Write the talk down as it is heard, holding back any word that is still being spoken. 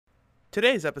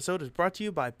Today's episode is brought to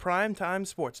you by Prime Time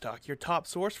Sports Talk, your top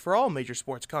source for all major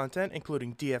sports content,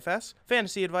 including DFS,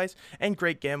 fantasy advice, and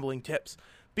great gambling tips.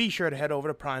 Be sure to head over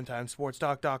to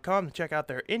primetimesportstalk.com to check out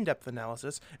their in-depth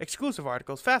analysis, exclusive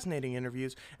articles, fascinating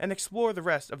interviews, and explore the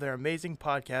rest of their amazing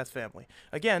podcast family.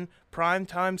 Again,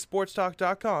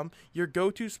 primetimesportstalk.com, your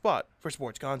go-to spot for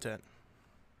sports content.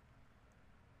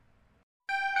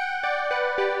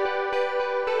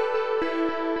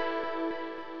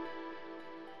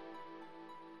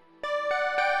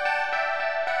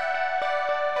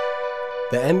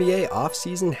 The NBA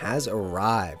offseason has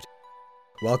arrived.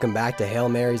 Welcome back to Hail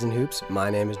Marys and Hoops. My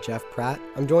name is Jeff Pratt.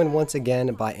 I'm joined once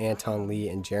again by Anton Lee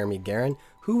and Jeremy Guerin,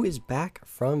 who is back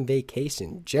from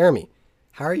vacation. Jeremy,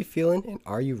 how are you feeling, and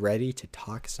are you ready to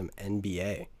talk some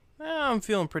NBA? I'm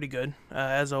feeling pretty good.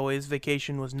 As always,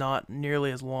 vacation was not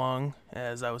nearly as long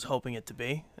as I was hoping it to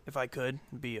be. If I could,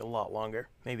 it'd be a lot longer.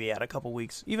 Maybe add a couple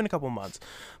weeks, even a couple months.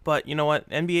 But you know what?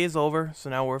 NBA is over, so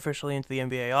now we're officially into the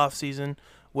NBA offseason,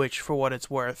 which, for what it's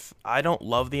worth, I don't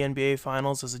love the NBA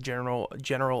Finals as a general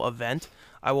event.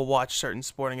 I will watch certain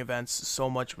sporting events so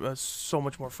much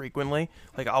more frequently.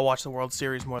 Like, I'll watch the World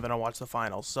Series more than I'll watch the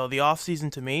Finals. So the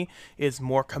offseason, to me, is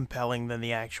more compelling than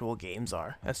the actual games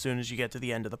are as soon as you get to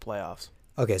the end of the playoffs.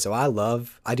 Okay, so I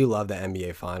do love the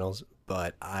NBA Finals,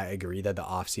 but I agree that the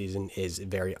offseason is a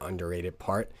very underrated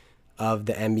part of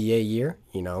the NBA year,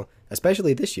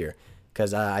 especially this year.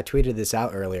 Because I tweeted this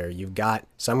out earlier. You've got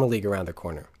Summer League around the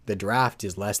corner. The draft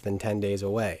is less than 10 days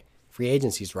away. Free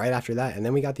agency's right after that. And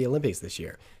then we got the Olympics this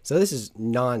year. So this is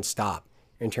nonstop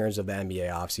in terms of the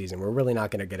NBA offseason. We're really not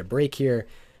going to get a break here.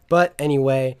 But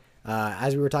anyway,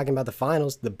 as we were talking about the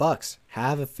finals, the Bucks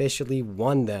have officially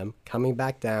won them, coming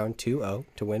back down 2-0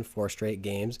 to win 4 straight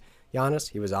games.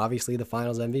 Giannis, he was obviously the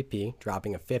finals MVP,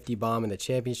 dropping a 50 bomb in the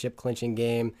championship clinching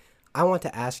game. I want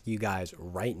to ask you guys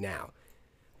right now,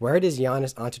 where does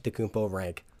Giannis Antetokounmpo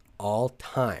rank all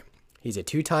time? He's a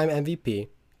 2-time MVP,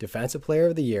 Defensive Player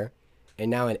of the Year,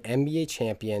 and now an NBA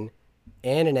champion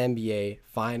and an NBA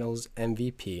Finals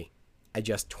MVP at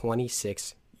just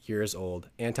 26 years old.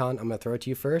 Anton, I'm going to throw it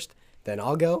to you first, then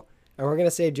I'll go, and we're going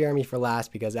to save Jeremy for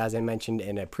last because, as I mentioned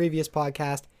in a previous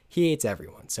podcast, he hates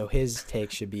everyone, so his take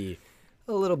should be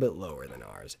a little bit lower than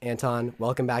ours. Anton,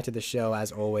 welcome back to the show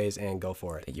as always, and go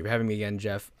for it. Thank you for having me again,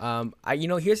 Jeff.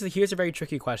 Here's a very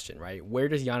tricky question, right? Where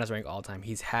does Giannis rank all time?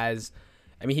 He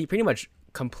pretty much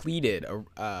completed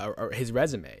his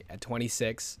resume at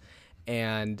 26,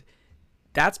 and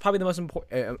that's probably the most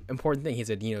important thing. He's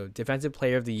a Defensive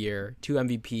Player of the Year, 2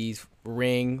 MVPs,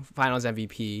 ring, Finals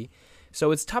MVP.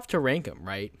 So it's tough to rank him,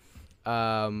 right?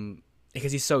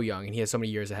 Because he's so young and he has so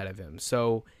many years ahead of him.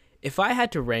 So if I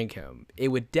had to rank him, it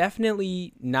would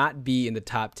definitely not be in the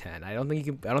top 10. I don't think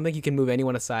you can move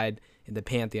anyone aside in the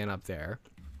pantheon up there.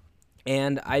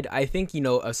 And I think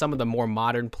of some of the more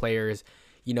modern players,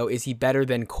 is he better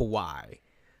than Kawhi?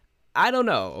 I don't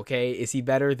know. Okay, is he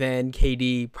better than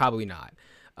KD? Probably not.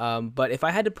 But if I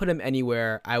had to put him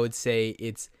anywhere, I would say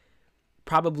it's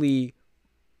probably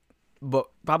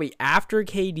after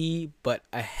KD, but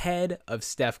ahead of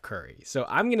Steph Curry. So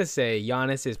I'm going to say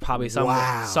Giannis is probably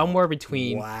somewhere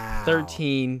between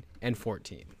 13 and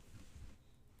 14.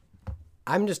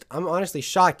 I'm honestly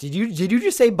shocked. Did you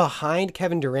just say behind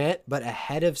Kevin Durant, but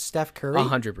ahead of Steph Curry?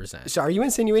 100%. So are you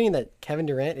insinuating that Kevin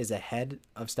Durant is ahead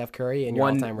of Steph Curry in your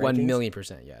all-time rankings?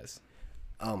 1,000,000%, yes.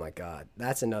 Oh my God.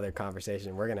 That's another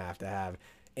conversation we're going to have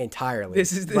entirely.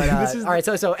 This is all right.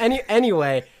 So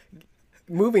anyway,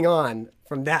 moving on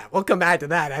from that, we'll come back to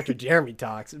that after Jeremy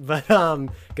talks. But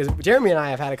because Jeremy and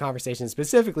I have had a conversation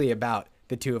specifically about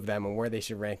the two of them and where they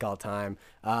should rank all time.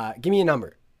 Give me a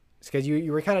number, because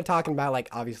you were kind of talking about, like,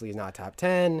 obviously he's not top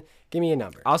 10. Give me a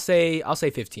number. I'll say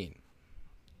 15.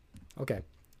 Okay.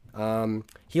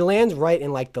 He lands right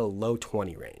in like the low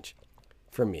 20 range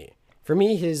for me. For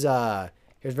me, his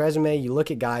resume. You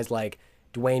look at guys like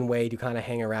Dwayne Wade, who kind of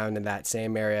hang around in that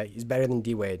same area. He's better than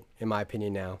D Wade in my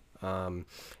opinion now. And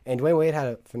Dwayne Wade had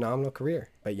a phenomenal career.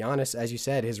 But Giannis, as you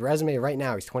said, his resume right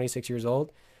now, he's 26 years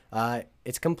old.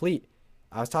 It's complete.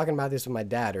 I was talking about this with my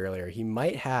dad earlier. He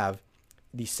might have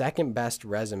the second best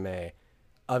resume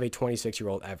of a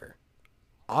 26-year-old ever.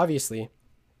 Obviously,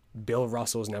 Bill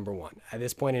Russell is number one. At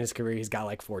this point in his career, he's got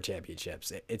like 4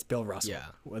 championships. It's Bill Russell. Yeah.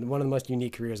 One of the most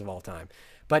unique careers of all time.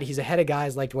 But he's ahead of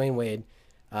guys like Dwayne Wade.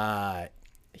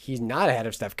 He's not ahead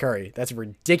of Steph Curry. That's a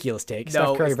ridiculous take. No,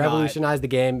 Steph Curry it's revolutionized the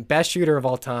game. Best shooter of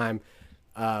all time.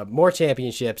 More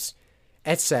championships,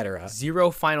 etc.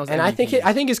 0 finals And MVPs.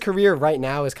 I think his career right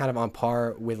now is kind of on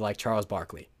par with like Charles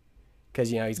Barkley. Because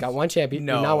he's got one champion.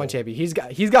 No. Not one champion. He's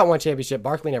got one championship.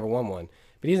 Barkley never won one.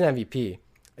 But he's an MVP.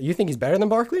 You think he's better than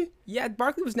Barkley? Yeah,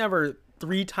 Barkley was never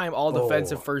 3-time all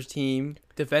defensive Oh. first team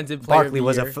defensive player Barkley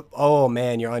of the was year. oh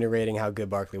man, you're underrating how good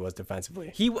Barkley was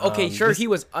defensively. He he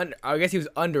was. I guess he was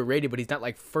underrated, but he's not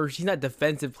like first. He's not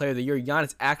defensive player of the year.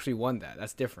 Giannis actually won that.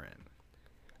 That's different.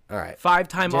 All right,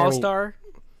 5-time Jeremy, All Star.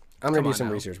 I'm gonna do on some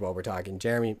now. research while we're talking.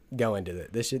 Jeremy, go into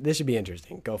it. This should be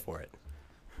interesting. Go for it.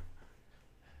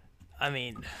 I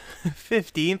mean,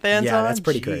 15th, Anton? Yeah, that's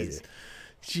pretty Jeez. crazy.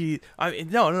 Gee, I mean,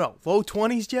 no. Low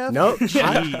 20s, Jeff? Nope.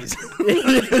 Jeez.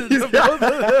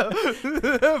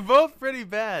 Both pretty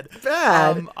bad.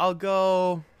 Bad?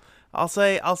 I'll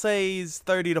say he's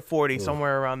 30 to 40,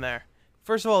 somewhere around there.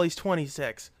 First of all, he's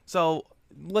 26. So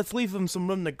let's leave him some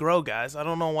room to grow, guys. I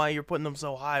don't know why you're putting him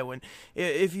so high when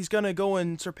if he's going to go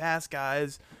and surpass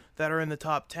guys that are in the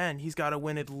top 10, he's got to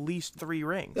win at least 3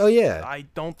 rings. Oh, yeah. I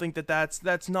don't think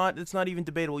it's not even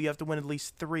debatable. You have to win at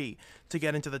least 3 to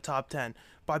get into the top 10.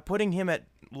 By putting him at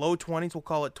low 20s, we'll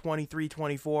call it 23,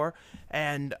 24,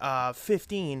 and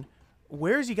 15,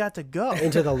 where's he got to go?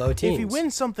 Into the low teens. If he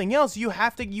wins something else, you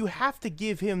have to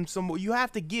give him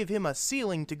a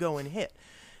ceiling to go and hit.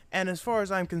 And as far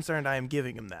as I'm concerned, I am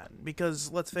giving him that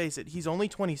because let's face it, he's only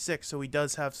 26, so he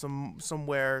does have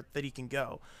somewhere that he can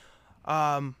go.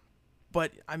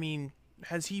 But I mean,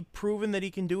 has he proven that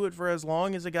he can do it for as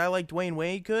long as a guy like Dwayne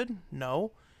Wade could?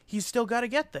 No, he's still got to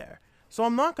get there. So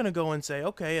I'm not going to go and say,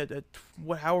 okay,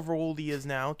 however old he is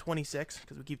now, 26,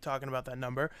 because we keep talking about that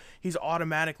number, he's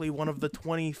automatically one of the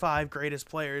 25 greatest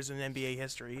players in NBA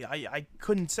history. I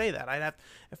couldn't say that. I'd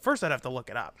have to look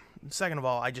it up. Second of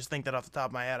all, I just think that off the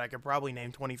top of my head, I could probably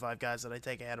name 25 guys that I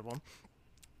take ahead of him.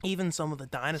 Even some of the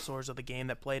dinosaurs of the game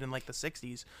that played in like the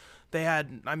 60s, they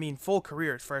had, full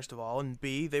careers, first of all, and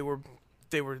B, they were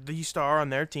the star on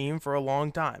their team for a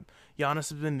long time. Giannis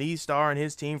has been the star on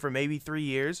his team for maybe 3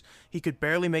 years. He could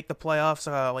barely make the playoffs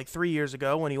like 3 years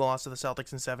ago when he lost to the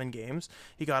Celtics in 7 games.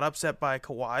 He got upset by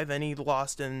Kawhi. Then he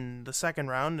lost in the second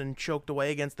round and choked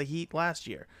away against the Heat last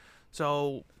year.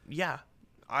 So, yeah,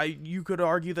 you could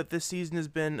argue that this season has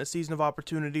been a season of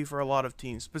opportunity for a lot of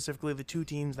teams, specifically the 2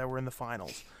 teams that were in the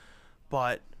finals.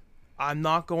 But I'm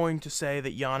not going to say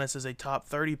that Giannis is a top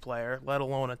 30 player, let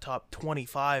alone a top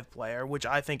 25 player, which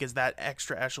I think is that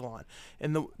extra echelon.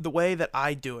 And the way that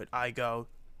I do it, I go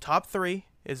top 3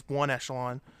 is one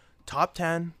echelon, top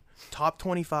 10, top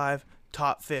 25,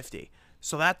 top 50.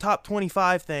 So that top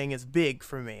 25 thing is big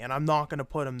for me, and I'm not going to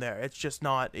put him there. It's just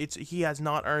not. He has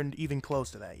not earned even close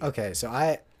to that yet. Okay, so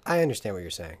I understand what you're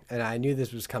saying, and I knew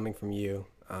this was coming from you.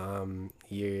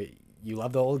 You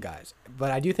love the old guys, but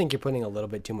I do think you're putting a little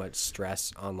bit too much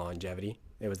stress on longevity.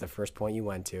 It was the first point you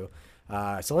went to.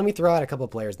 So let me throw out a couple of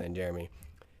players then, Jeremy,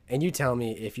 and you tell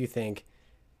me if you think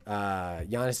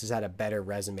Giannis has had a better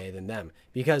resume than them.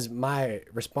 Because my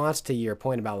response to your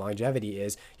point about longevity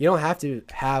is you don't have to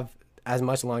have as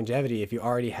much longevity if you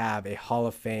already have a Hall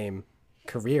of Fame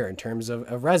career in terms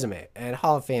of resume. And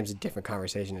Hall of Fame is a different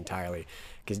conversation entirely.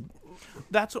 Because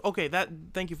that's okay.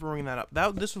 Thank you for bringing that up.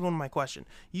 This was one of my questions.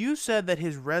 You said that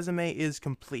his resume is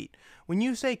complete. When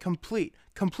you say complete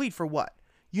for what?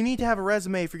 You need to have a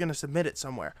resume if you're going to submit it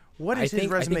somewhere. What is his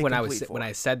resume complete for? When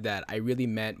I said that, I really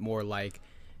meant more like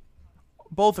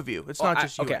both of you. It's not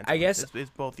just you. Okay, Antoine. I guess it's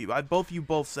both of you. You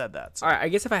both said that. So. All right, I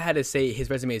guess if I had to say his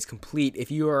resume is complete,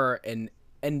 if you're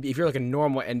like a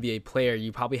normal NBA player,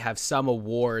 you probably have some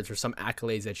awards or some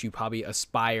accolades that you probably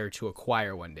aspire to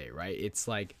acquire one day, right? It's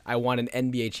like I want an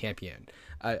NBA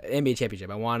championship.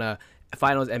 I want a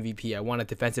Finals MVP. I want a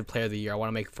Defensive Player of the Year. I want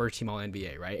to make first team All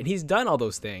NBA, right? And he's done all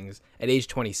those things at age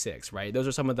 26, right? Those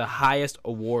are some of the highest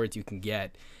awards you can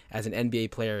get as an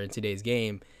NBA player in today's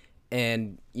game,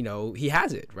 and he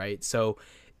has it, right? So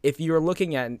if you're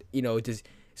looking at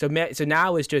So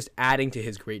now it's just adding to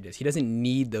his greatness. He doesn't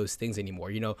need those things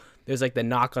anymore. There's like the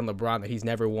knock on LeBron that he's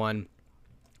never won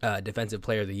Defensive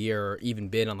Player of the Year or even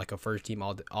been on like a first team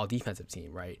all defensive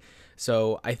team, right?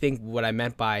 So I think what I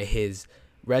meant by his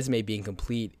resume being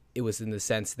complete, it was in the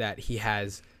sense that he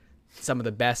has some of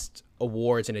the best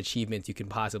awards and achievements you can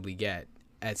possibly get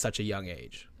at such a young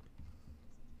age.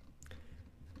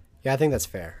 Yeah, I think that's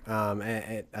fair.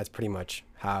 And that's pretty much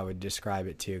how I would describe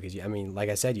it too. Because like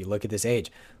I said, you look at this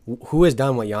age. Who has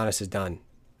done what Giannis has done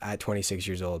at 26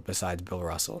 years old besides Bill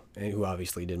Russell, and who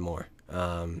obviously did more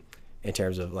in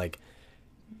terms of like.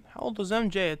 How old was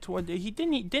MJ at 20?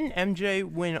 Didn't MJ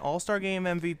win All-Star Game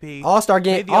MVP? All-Star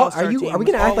Game. Are we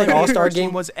gonna act like All-Star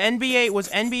Game was NBA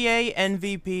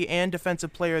MVP and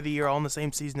Defensive Player of the Year all in the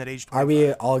same season at age 25? Are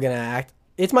we all gonna act?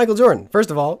 It's Michael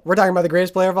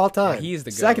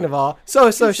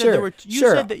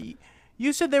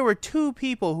You said there were two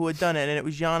people who had done it, and it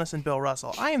was Giannis and Bill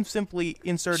Russell. I am simply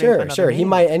inserting Sure, another sure. name He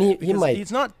might, and he because might.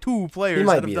 It's not two players He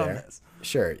might that have be done there. this.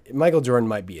 Sure, Michael Jordan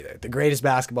might be there. The greatest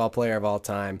basketball player of all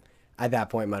time at that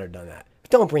point might have done that.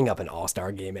 But don't bring up an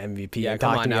All-Star Game MVP Yeah, and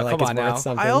come talk on to me now, like come it's on worth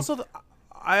now. something.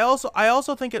 I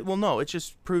also think it. Well, no, it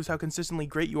just proves how consistently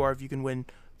great you are if you can win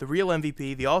the real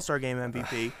MVP, the All-Star Game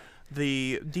MVP,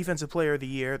 the Defensive Player of the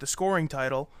Year, the scoring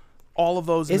title. All of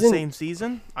those in the same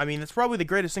season. I mean, it's probably the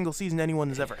greatest single season anyone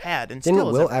has ever had, and Didn't still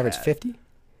has Will ever average had. 50?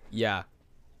 Yeah.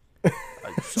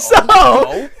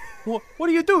 So, what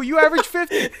do you do? You average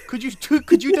 50. Could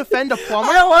you defend a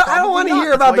plumber? I don't want to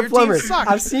hear about the Your team plumbers.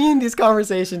 sucked. I've seen these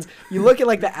conversations. You look at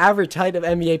like the average height of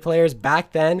NBA players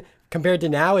back then compared to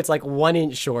now, it's like 1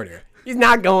 inch shorter. He's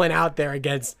not going out there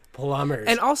against plumbers.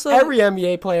 And also- every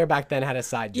NBA player back then had a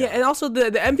side job. Yeah, and also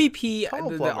the MVP, Tall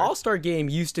the plumber. All-Star game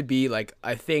used to be like,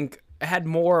 I think, it had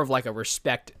more of like a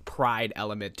respect, pride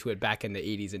element to it back in the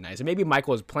 80s and 90s. And maybe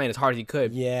Michael was playing as hard as he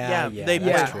could. Yeah, they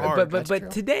that's played true. hard. but That's true.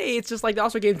 today it's just like the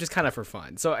All-Star game is just kind of for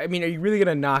fun. So I mean, are you really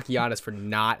gonna knock Giannis for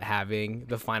not having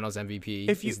the Finals MVP?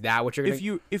 Is that what you're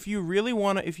gonna? If you really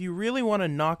want to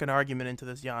knock an argument into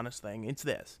this Giannis thing, it's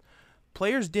this: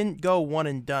 players didn't go one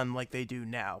and done like they do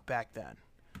now back then.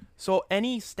 So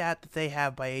any stat that they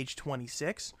have by age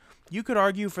 26, you could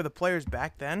argue for the players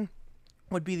back then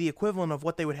would be the equivalent of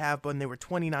what they would have when they were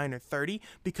 29 or 30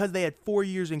 because they had 4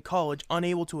 years in college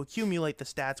unable to accumulate the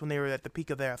stats when they were at the peak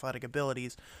of their athletic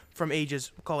abilities from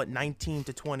ages, call it 19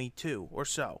 to 22 or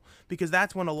so. Because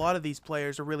that's when a lot of these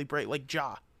players are really bright, like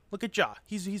Ja. Look at Ja.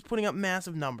 He's putting up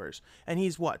massive numbers. And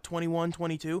he's what, 21,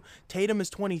 22? Tatum is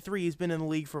 23. He's been in the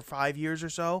league for 5 years or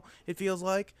so, it feels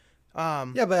like.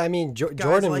 Yeah, but I mean,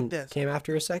 Jordan like this. came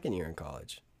after his second year in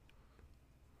college.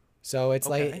 So it's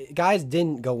Okay. like guys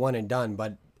didn't go one and done,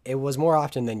 but it was more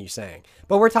often than you saying.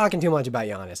 But we're talking too much about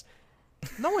Giannis.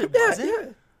 No, it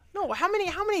wasn't. No, how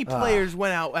many players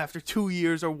went out after 2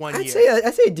 years or 1 I'd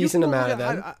year? say a decent amount of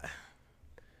them.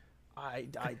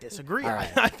 I disagree. All right.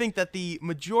 I think that the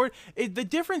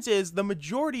difference is the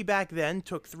majority back then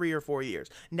took 3 or 4 years.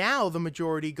 Now the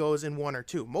majority goes in 1 or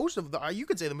 2. Most of you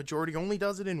could say the majority only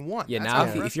does it in 1. Yeah, That's now how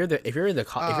if impressive. you're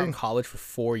in college for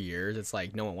 4 years, it's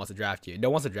like no one wants to draft you. No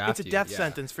one wants to draft you. It's a death Yeah.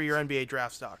 sentence for your NBA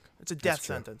draft stock. It's a death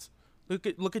sentence.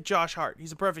 Look at Josh Hart.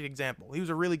 He's a perfect example. He was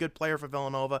a really good player for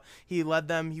Villanova. He led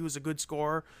them. He was a good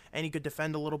scorer, and he could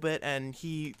defend a little bit, and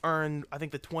he earned, I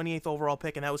think, the 28th overall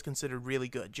pick, and that was considered really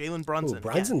good. Jalen Brunson. Ooh,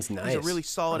 Brunson's again, nice. He's a really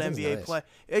solid Brunson's NBA nice. player.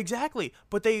 Exactly.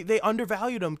 But they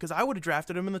undervalued him because I would have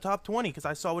drafted him in the top 20 because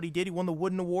I saw what he did. He won the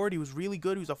Wooden Award. He was really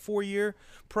good. He was a 4-year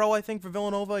pro, I think, for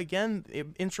Villanova. Again,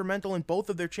 instrumental in both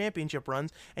of their championship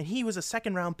runs, and he was a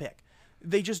second-round pick.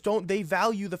 They just don't. They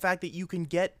value the fact that you can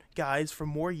get guys for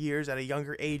more years at a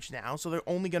younger age now, so they're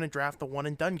only going to draft the one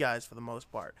and done guys for the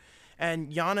most part.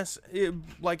 And Giannis,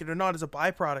 like it or not, is a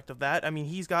byproduct of that. I mean,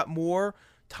 he's got more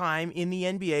time in the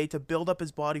NBA to build up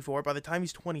his body for it. By the time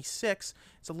he's 26,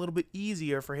 it's a little bit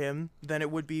easier for him than it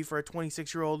would be for a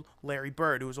 26-year-old Larry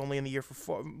Bird, who was only in the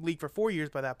league for 4 years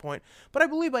by that point. But I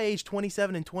believe by age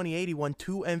 27 and 28, he won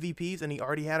 2 MVPs, and he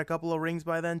already had a couple of rings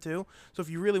by then too. So if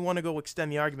you really want to go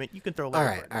extend the argument, you can throw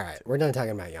Larry Bird. All right. We're done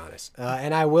talking about Giannis.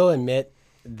 And I will admit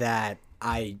that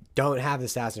I don't have the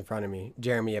stats in front of me,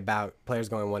 Jeremy, about players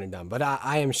going one and done. But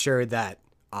I am sure that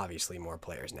obviously more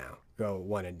players now go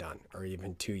one and done, or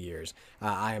even 2 years.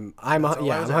 I'm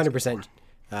 100%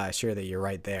 sure that you're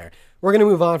right there. We're gonna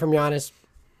move on from Giannis.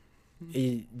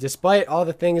 Despite all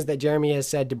the things that Jeremy has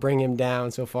said to bring him down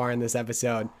so far in this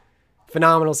episode,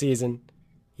 phenomenal season.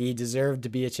 He deserved to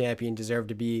be a champion, deserved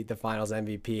to be the Finals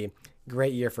MVP.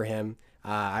 Great year for him.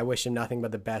 I wish him nothing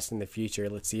but the best in the future.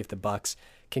 Let's see if the Bucks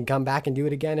can come back and do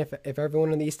it again if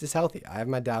everyone in the East is healthy. I have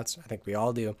my doubts. I think we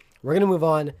all do. We're going to move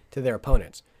on to their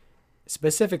opponents,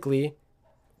 specifically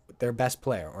their best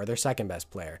player or their second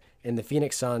best player in the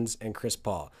Phoenix Suns and Chris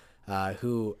Paul,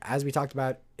 who, as we talked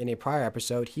about in a prior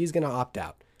episode, he's going to opt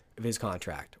out of his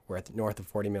contract worth north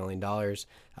of $40 million.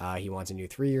 He wants a new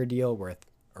 3-year deal worth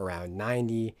around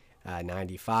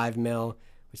 95 mil,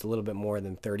 which is a little bit more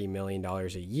than $30 million a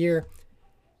year.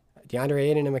 DeAndre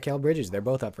Ayton and Mikal Bridges, they're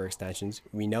both up for extensions.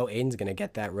 We know Ayton's going to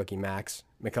get that rookie max.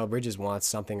 Mikal Bridges wants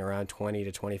something around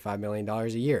 $20 to $25 million a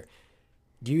year.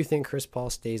 Do you think Chris Paul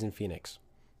stays in Phoenix?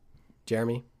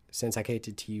 Jeremy, since I came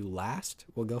to you last,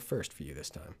 we'll go first for you this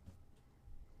time.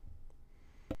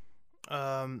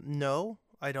 No,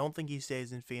 I don't think he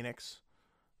stays in Phoenix.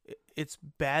 It's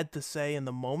bad to say in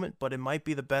the moment, but it might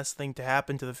be the best thing to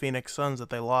happen to the Phoenix Suns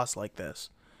that they lost like this.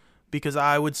 because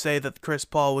I would say that Chris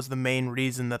Paul was the main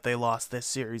reason that they lost this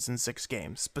series in 6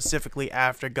 games, specifically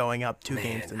after going up 2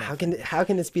 games to nothing. How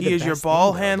can this be He the is best your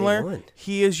ball thing, though? They handler. won.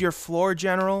 He is your floor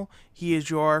general. He is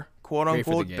your quote Great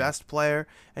for the unquote game. best player,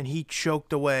 and he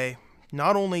choked away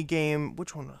not only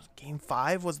which one was game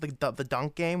 5 was the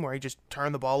dunk game where he just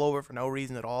turned the ball over for no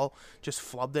reason at all, just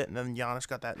flubbed it, and then Giannis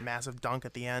got that massive dunk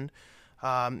at the end.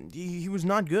 He was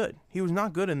not good. He was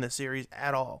not good in this series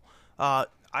at all.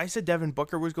 I said Devin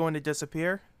Booker was going to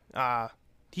disappear.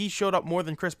 He showed up more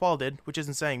than Chris Paul did, which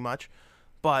isn't saying much.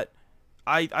 But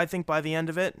I think by the end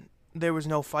of it, there was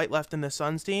no fight left in the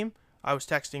Suns team. I was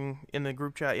texting in the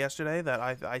group chat yesterday that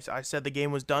I said the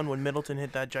game was done when Middleton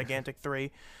hit that gigantic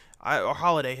 3. Or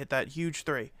Holiday hit that huge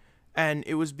 3. And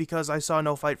it was because I saw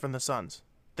no fight from the Suns.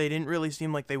 They didn't really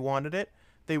seem like they wanted it.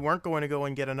 They weren't going to go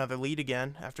and get another lead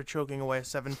again after choking away a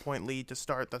 7-point lead to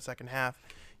start the second half.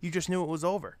 You just knew it was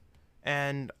over.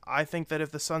 And I think that if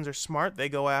the Suns are smart, they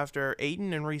go after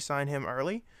Ayton and re-sign him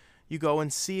early. You go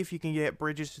and see if you can get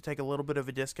Bridges to take a little bit of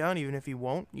a discount, even if he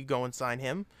won't. You go and sign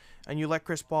him, and you let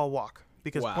Chris Paul walk.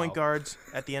 Because Wow. point guards,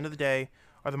 at the end of the day,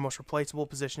 are the most replaceable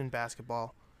position in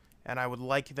basketball. And I would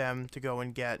like them to go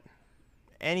and get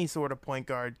any sort of point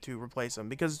guard to replace him.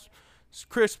 Because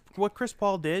what Chris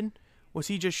Paul did was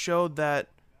he just showed that,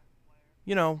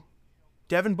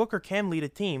 Devin Booker can lead a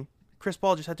team. Chris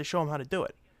Paul just had to show him how to do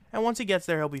it. And once he gets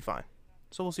there, he'll be fine.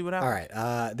 So we'll see what happens. All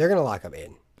right, they're gonna lock up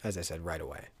Aiden, as I said, right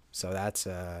away. So that's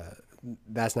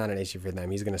not an issue for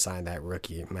them. He's gonna sign that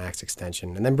rookie max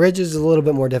extension, and then Bridges is a little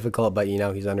bit more difficult, but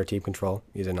he's under team control.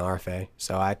 He's an RFA,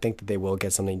 so I think that they will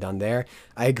get something done there.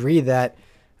 I agree that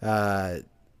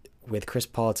with Chris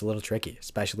Paul, it's a little tricky,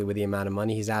 especially with the amount of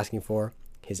money he's asking for,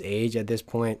 his age at this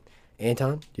point.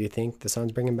 Anton, do you think the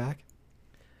Suns bring him back?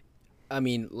 I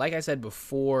mean, like I said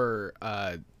before,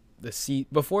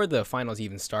 before the finals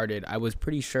even started, I was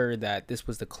pretty sure that this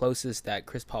was the closest that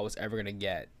Chris Paul was ever going to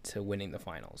get to winning the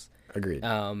finals. Agreed.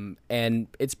 And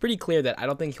it's pretty clear that I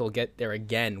don't think he'll get there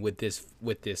again with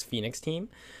this Phoenix team.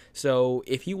 So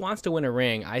if he wants to win a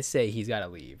ring, I say he's got to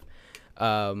leave.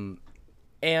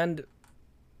 And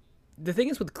the thing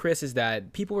is with Chris is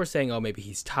that people were saying, oh, maybe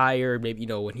he's tired. Maybe,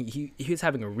 when he was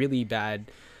having a really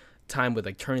bad time with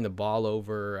turning the ball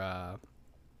over,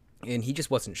 and he just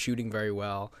wasn't shooting very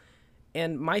well.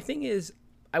 And my thing is,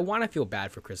 I want to feel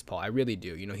bad for Chris Paul. I really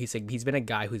do. He's been a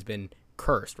guy who's been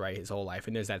cursed, right, his whole life.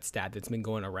 And there's that stat that's been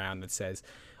going around that says,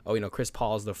 Chris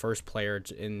Paul is the first player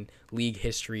in league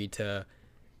history to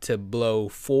blow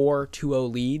 4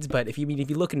 2-0 leads. But if you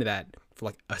look into that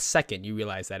for a second, you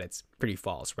realize that it's pretty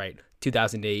false, right?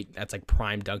 2008, that's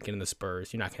prime Duncan and the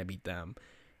Spurs. You're not going to beat them.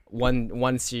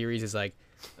 One series is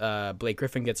Blake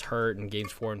Griffin gets hurt in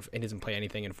games 4 and doesn't play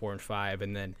anything in 4 and 5,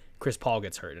 and then Chris Paul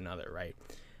gets hurt in another, right?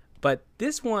 But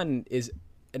this one is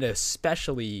an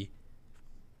especially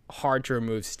hard to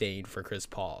remove stain for Chris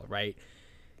Paul, right?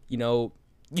 You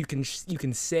can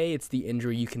say it's the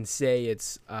injury, you can say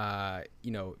it's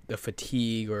the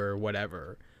fatigue or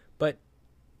whatever, but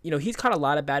he's caught a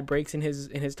lot of bad breaks in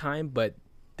his time, but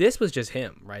this was just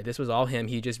him, right? This was all him.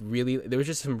 There was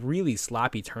just some really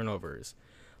sloppy turnovers.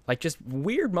 Just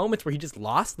weird moments where he just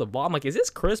lost the ball. I'm is this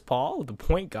Chris Paul, the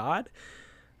point god?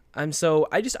 So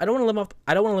I don't want to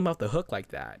let him off the hook like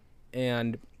that.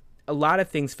 And a lot of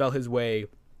things fell his way.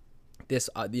 This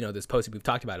postseason, we've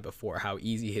talked about it before, how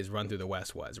easy his run through the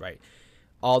West was, right?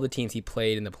 All the teams he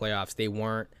played in the playoffs,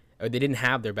 they didn't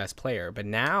have their best player. But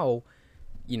now,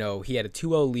 he had a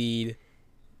 2-0 lead,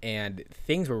 and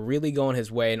things were really going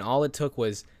his way. And all it took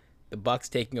was the Bucks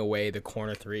taking away the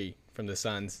corner 3 from the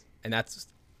Suns, and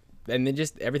then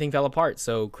just everything fell apart.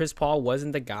 So Chris Paul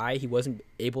wasn't the guy. He wasn't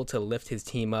able to lift his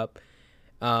team up.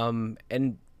 And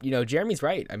Jeremy's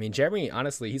right. I mean, Jeremy,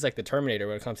 honestly, he's like the Terminator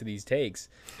when it comes to these takes.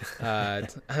 I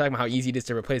talk about how easy it is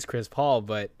to replace Chris Paul,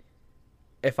 but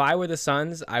if I were the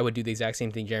Suns, I would do the exact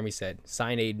same thing Jeremy said.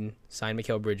 Sign Aiden, sign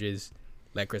Mikal Bridges,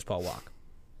 let Chris Paul walk.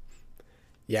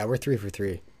 Yeah, we're 3 for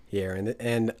 3 here,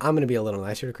 and I'm going to be a little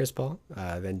nicer to Chris Paul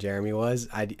than Jeremy was.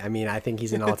 I mean, I think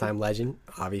he's an all-time legend.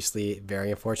 Obviously, very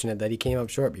unfortunate that he came up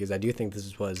short, because I do think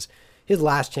this was his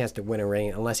last chance to win a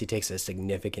ring, unless he takes a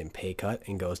significant pay cut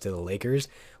and goes to the Lakers,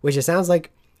 which it sounds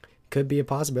like could be a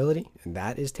possibility, and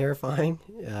that is terrifying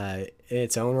in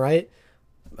its own right.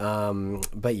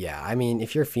 But yeah, I mean,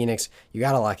 if you're Phoenix, you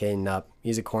got to lock Aiden up.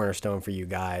 He's a cornerstone for you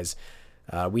guys.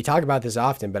 We talk about this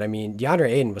often, but I mean, DeAndre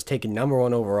Ayton was taken number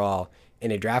 1 overall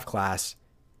in a draft class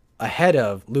ahead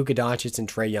of Luka Doncic and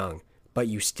Trae Young, but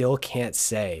you still can't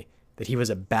say that he was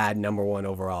a bad number 1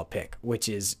 overall pick, which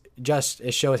is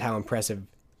it shows how impressive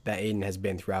that Aiden has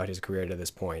been throughout his career to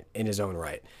this point in his own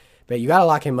right. But you got to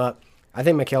lock him up. I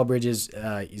think Mikal Bridges,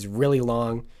 he's really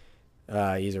long.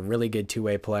 He's a really good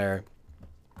two-way player.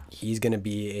 He's going to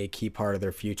be a key part of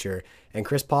their future. And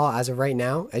Chris Paul, as of right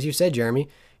now, as you said, Jeremy,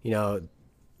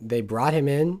 they brought him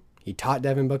in. He taught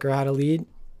Devin Booker how to lead.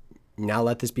 Now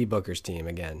let this be Booker's team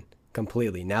again,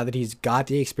 completely. Now that he's got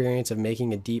the experience of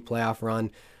making a deep playoff run,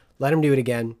 let him do it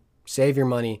again. Save your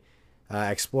money.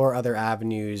 Explore other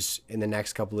avenues in the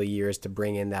next couple of years to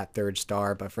bring in that third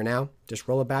star. But for now, just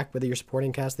roll it back with your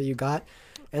supporting cast that you got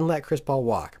and let Chris Paul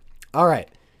walk. All right.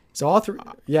 So all three.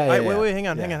 Wait, hang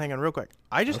on, real quick.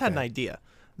 I just had an idea.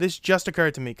 This just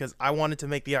occurred to me because I wanted to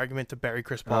make the argument to bury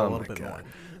Chris Paul a little bit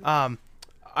more.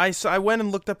 I went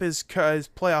and looked up his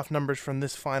playoff numbers from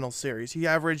this final series. He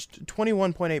averaged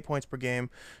 21.8 points per game,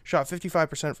 shot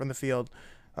 55% from the field,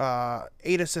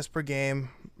 8 assists per game,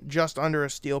 just under a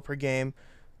steal per game,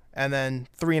 and then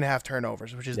 3.5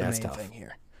 turnovers, which is the main thing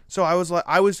here. So what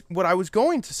I was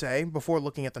going to say before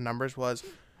looking at the numbers was,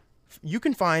 you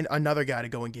can find another guy to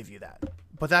go and give you that.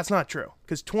 But that's not true,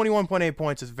 because 21.8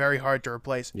 points is very hard to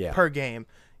replace per game,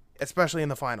 especially in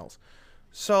the finals.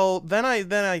 So then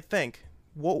I think,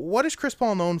 what is Chris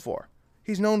Paul known for?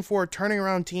 He's known for turning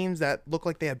around teams that look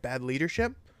like they have bad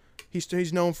leadership.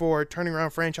 He's known for turning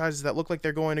around franchises that look like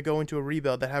they're going to go into a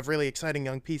rebuild that have really exciting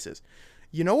young pieces.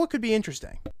 You know what could be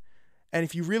interesting? And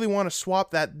if you really want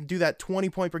to do that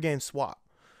 20-point per game swap,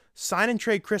 sign and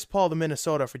trade Chris Paul to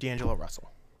Minnesota for D'Angelo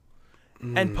Russell.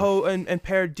 And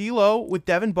pair D'Lo with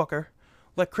Devin Booker.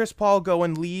 Let Chris Paul go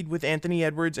and lead with Anthony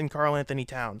Edwards and Karl Anthony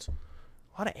Towns.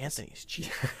 A lot of Anthony's. Gee.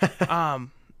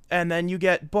 And then you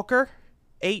get Booker,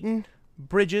 Ayton,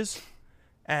 Bridges,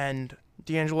 and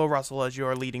D'Angelo Russell as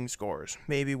your leading scorers.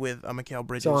 Maybe with Mikal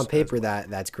Bridges. So on paper,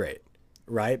 that's great,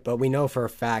 right? But we know for a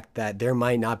fact that there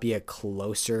might not be a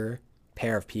closer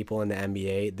pair of people in the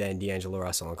NBA than D'Angelo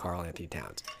Russell and Karl Anthony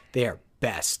Towns. They are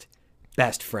best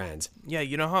friends. Yeah,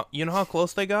 you know how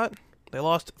close they got? They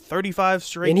lost 35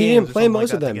 straight games. And he didn't play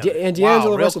most of them. And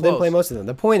D'Angelo Russell didn't play most of them.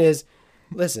 The point is,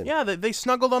 listen. Yeah, they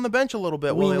snuggled on the bench a little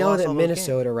bit. We know that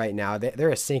Minnesota right now, they're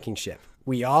a sinking ship.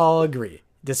 We all agree.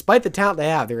 Despite the talent they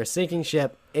have, they're a sinking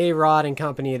ship. A-Rod and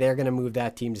company, they're going to move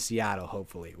that team to Seattle,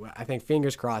 hopefully. I think,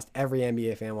 fingers crossed, every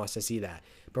NBA fan wants to see that.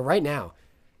 But right now,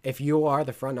 if you are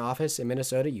the front office in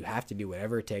Minnesota, you have to do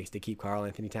whatever it takes to keep Karl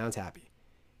Anthony Towns happy.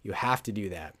 You have to do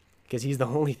that. Because he's the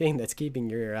only thing that's keeping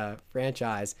your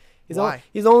franchise. He's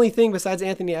the only thing besides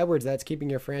Anthony Edwards that's keeping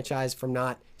your franchise from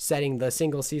not setting the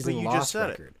single season loss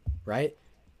record, right?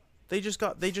 They just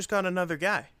got another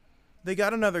guy. They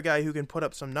got another guy who can put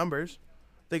up some numbers.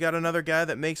 They got another guy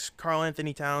that makes Karl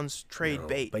Anthony Towns trade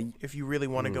bait if you really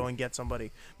want to go and get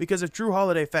somebody. Because if Drew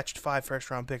Holiday fetched 5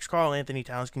 first-round picks, Karl Anthony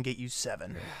Towns can get you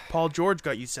 7. Paul George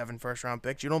got you 7 first-round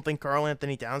picks. You don't think Karl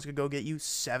Anthony Towns could go get you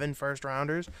 7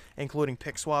 first-rounders, including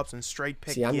pick swaps and straight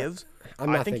pick gives?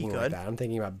 I'm not thinking like that. I'm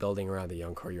thinking about building around the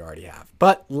young core you already have.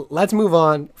 But let's move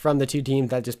on from the two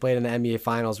teams that just played in the NBA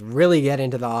Finals. Really get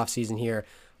into the offseason here.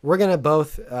 We're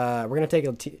gonna take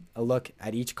a look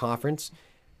at each conference.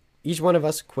 Each one of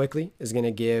us quickly is going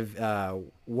to give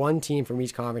one team from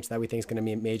each conference that we think is going to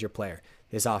be a major player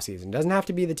this offseason. It doesn't have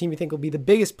to be the team we think will be the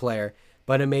biggest player,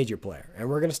 but a major player. And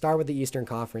we're going to start with the Eastern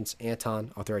Conference.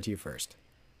 Anton, I'll throw it to you first.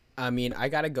 I mean, I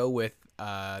got to go with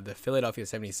the Philadelphia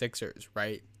 76ers,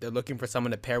 right? They're looking for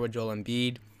someone to pair with Joel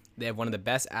Embiid. They have one of the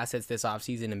best assets this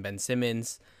offseason in Ben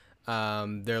Simmons.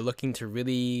 They're looking to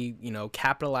really,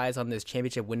 capitalize on this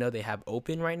championship window they have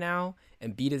open right now.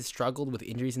 Embiid has struggled with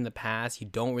injuries in the past. You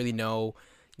don't really know,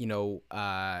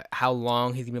 how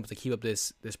long he's gonna be able to keep up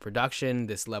this production,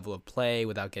 this level of play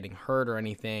without getting hurt or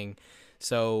anything.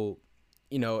 So,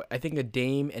 I think a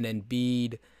Dame and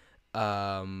Embiid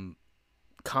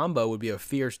combo would be a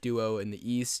fierce duo in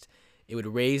the East. It would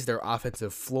raise their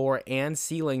offensive floor and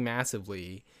ceiling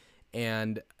massively,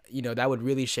 and that would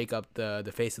really shake up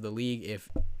the face of the league if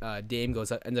Dame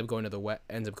ends up going to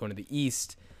the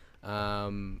East,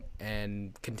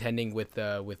 and contending with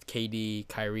KD,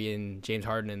 Kyrie, and James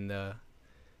Harden in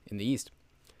the East.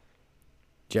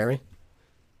 Jeremy?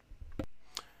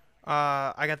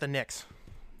 I got the Knicks.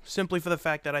 Simply for the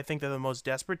fact that I think they're the most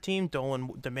desperate team.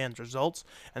 Dolan demands results,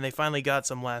 and they finally got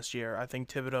some last year. I think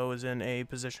Thibodeau is in a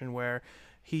position where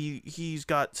he's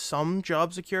got some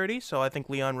job security, so I think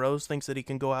Leon Rose thinks that he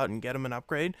can go out and get him an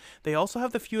upgrade. They also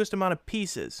have the fewest amount of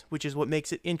pieces, which is what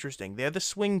makes it interesting. They're the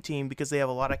swing team because they have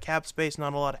a lot of cap space,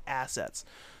 not a lot of assets.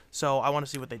 So I want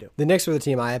to see what they do. The Knicks were the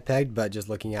team I had pegged, but just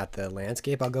looking at the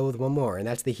landscape, I'll go with one more, and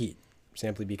that's the Heat.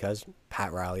 Simply because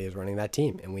Pat Riley is running that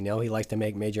team, and we know he likes to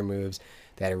make major moves.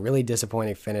 They had a really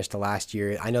disappointing finish to last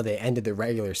year. I know they ended the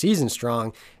regular season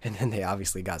strong, and then they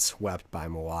obviously got swept by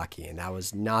Milwaukee, and that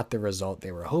was not the result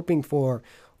they were hoping for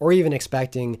or even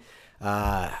expecting.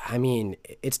 I mean,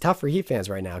 it's tough for Heat fans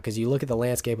right now because you look at the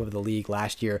landscape of the league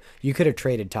last year. You could have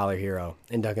traded Tyler Hero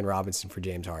and Duncan Robinson for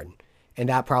James Harden, and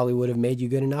that probably would have made you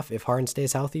good enough if Harden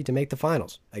stays healthy to make the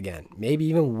finals again. Maybe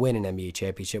even win an NBA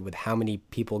championship with how many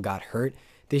people got hurt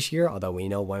this year, although we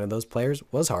know one of those players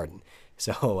was Harden.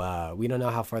 So we don't know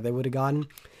how far they would have gotten.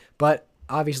 But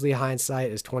obviously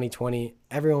hindsight is 2020.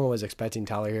 Everyone was expecting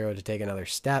Tyler Hero to take another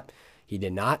step. He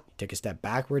did not. He took a step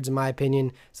backwards, in my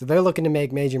opinion. So they're looking to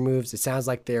make major moves. It sounds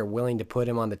like they're willing to put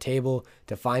him on the table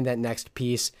to find that next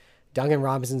piece. Duncan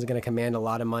Robinson's going to command a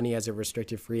lot of money as a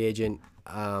restricted free agent.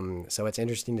 So it's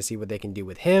interesting to see what they can do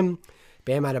with him.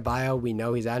 Bam Adebayo, we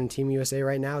know he's out in Team USA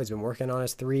right now. He's been working on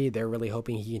his three. They're really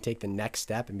hoping he can take the next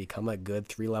step and become a good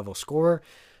 3-level scorer.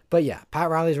 But yeah, Pat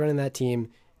Riley's running that team.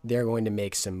 They're going to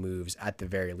make some moves at the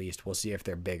very least. We'll see if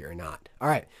they're big or not. All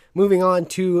right, moving on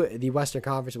to the Western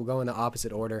Conference. We'll go in the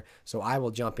opposite order. So I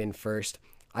will jump in first.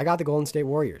 I got the Golden State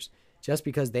Warriors just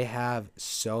because they have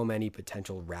so many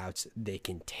potential routes they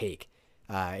can take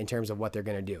in terms of what they're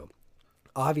going to do.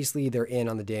 Obviously, they're in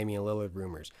on the Damian Lillard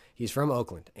rumors. He's from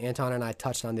Oakland. Anton and I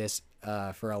touched on this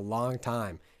for a long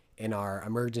time in our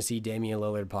emergency Damian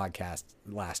Lillard podcast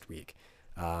last week.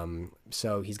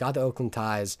 So he's got the Oakland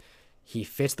ties. He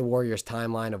fits the Warriors'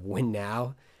 timeline of win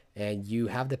now, and you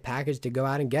have the package to go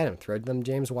out and get him. Throw them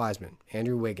James Wiseman,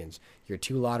 Andrew Wiggins, your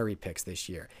 2 lottery picks this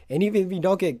year. And even if you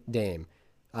don't get Dame,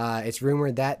 it's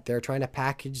rumored that they're trying to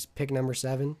package pick number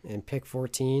 7 and pick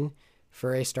 14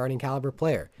 for a starting caliber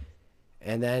player.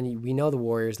 And then we know the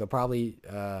Warriors, they'll probably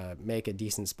make a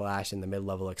decent splash in the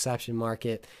mid-level exception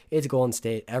market. It's Golden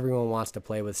State. Everyone wants to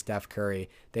play with Steph Curry.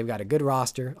 They've got a good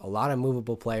roster, a lot of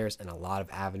movable players, and a lot of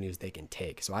avenues they can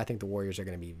take. So I think the Warriors are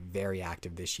going to be very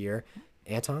active this year.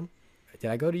 Anton, did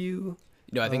I go to you?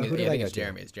 No, I think it's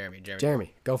Jeremy. It's Jeremy.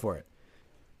 Jeremy, go for it.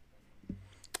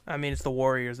 I mean, it's the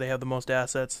Warriors. They have the most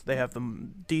assets. They have the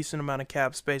decent amount of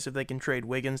cap space. If they can trade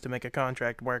Wiggins to make a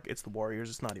contract work, it's the Warriors.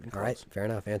 It's not even close. All right, fair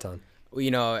enough. Anton.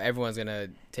 Well, everyone's going to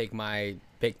take my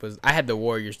pick. I had the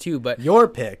Warriors too, but your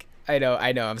pick. I know.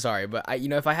 I'm sorry, but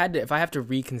if I have to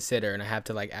reconsider and I have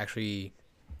to actually,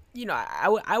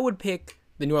 I would pick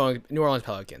the New Orleans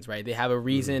Pelicans, right? They have a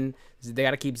reason. They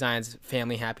got to keep Zion's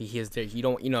family happy. He is there. You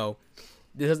don't,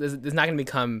 this is not going to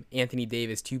become Anthony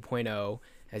Davis 2.0,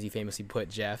 as you famously put,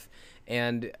 Jeff.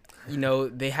 And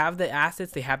they have the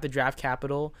assets. They have the draft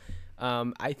capital.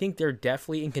 I think they're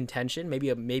definitely in contention,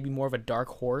 maybe more of a dark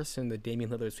horse in the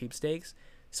Damian Lillard sweepstakes.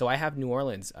 So I have New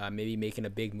Orleans maybe making a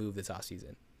big move this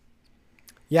offseason.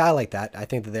 Yeah, I like that. I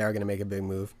think that they are going to make a big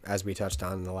move, as we touched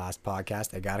on in the last podcast.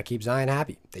 They got to keep Zion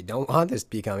happy. They don't want this to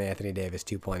become Anthony Davis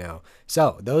 2.0.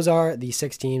 So those are the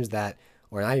 6 teams that,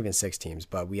 or not even 6 teams,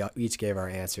 but we each gave our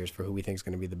answers for who we think is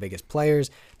going to be the biggest players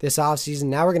this offseason.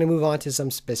 Now we're going to move on to some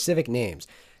specific names.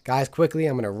 Guys, quickly,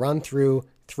 I'm going to run through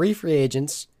 3 free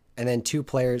agents and then 2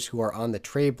 players who are on the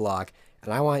trade block,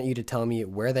 and I want you to tell me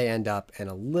where they end up and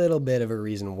a little bit of a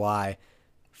reason why.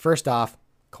 First off,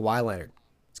 Kawhi Leonard.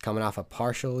 He's coming off a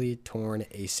partially torn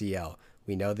ACL.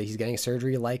 We know that he's getting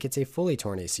surgery like it's a fully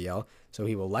torn ACL, so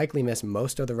he will likely miss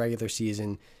most of the regular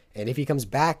season, and if he comes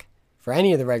back for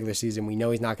any of the regular season, we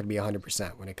know he's not going to be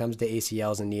 100%. When it comes to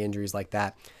ACLs and knee injuries like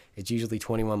that, it's usually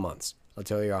 21 months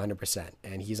until you're 100%,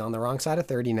 and he's on the wrong side of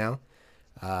 30 now.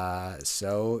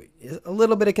 So a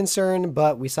little bit of concern,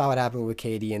 but we saw what happened with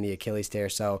KD and the Achilles tear,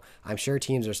 so I'm sure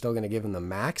teams are still going to give him the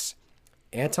max.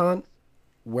 Anton,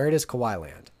 where does Kawhi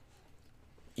land?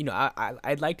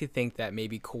 I'd like to think that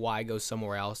maybe Kawhi goes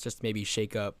somewhere else, just maybe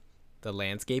shake up the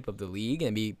landscape of the league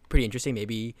and be pretty interesting.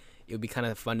 Maybe it would be kind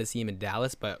of fun to see him in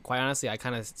Dallas, but quite honestly, I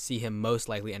kind of see him most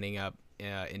likely ending up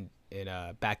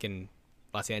back in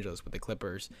Los Angeles with the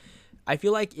Clippers. I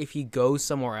feel like if he goes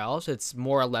somewhere else, it's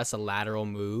more or less a lateral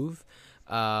move.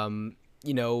 And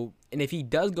if he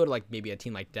does go to maybe a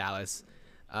team like Dallas,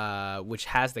 which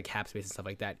has the cap space and stuff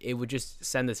like that, it would just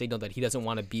send the signal that he doesn't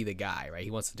want to be the guy, right? He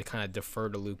wants to kind of defer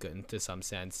to Luka into some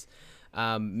sense.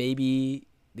 Maybe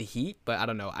the Heat, but I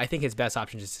don't know. I think his best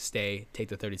option is to stay, take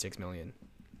the $36 million.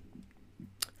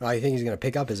 Oh, you think he's going to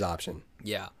pick up his option?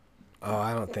 Yeah. Oh,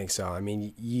 I don't think so. I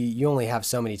mean, you only have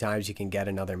so many times you can get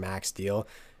another max deal.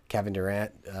 Kevin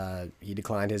Durant, he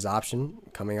declined his option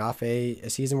coming off a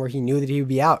season where he knew that he would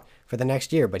be out for the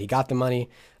next year, but he got the money,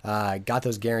 got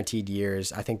those guaranteed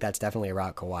years. I think that's definitely a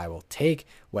route Kawhi will take,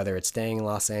 whether it's staying in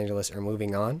Los Angeles or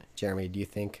moving on. Jeremy, do you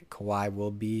think Kawhi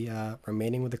will be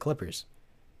remaining with the Clippers?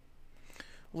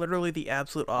 Literally the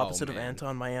absolute opposite of man.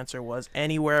 Anton. My answer was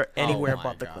anywhere my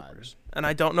but the God. Clippers. And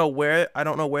I don't know where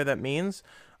that means.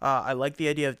 I like the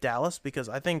idea of Dallas because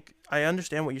I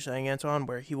understand what you're saying, Anton,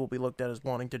 where he will be looked at as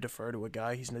wanting to defer to a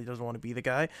guy. He doesn't want to be the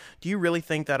guy. Do you really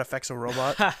think that affects a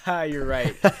robot? You're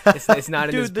right. It's not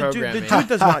in this program. The man. dude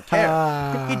does not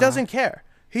care. He doesn't care.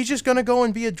 He's just gonna go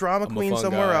and be a drama queen fun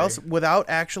somewhere guy. else without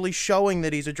actually showing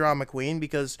that he's a drama queen,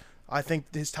 because I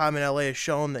think his time in LA has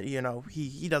shown that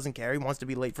he doesn't care. He wants to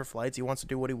be late for flights. He wants to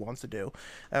do what he wants to do,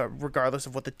 regardless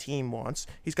of what the team wants.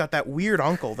 He's got that weird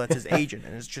uncle that's his agent,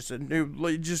 and it's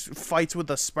just fights with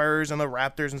the Spurs and the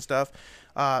Raptors and stuff.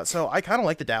 So I kind of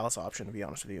like the Dallas option, to be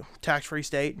honest with you. Tax-free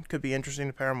state could be interesting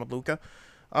to pair him with Luka.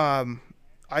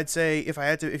 I'd say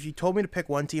if you told me to pick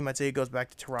one team, I'd say it goes back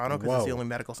to Toronto because it's the Whoa. only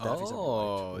medical staff he's ever liked.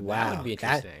 Oh, that Wow, would be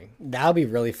interesting. that would be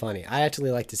really funny. I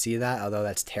actually like to see that, although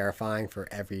that's terrifying for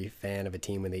every fan of a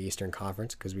team in the Eastern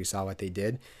Conference because we saw what they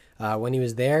did when he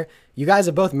was there. You guys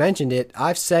have both mentioned it.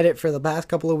 I've said it for the past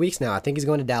couple of weeks now. I think he's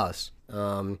going to Dallas.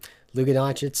 Luka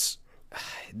Doncic,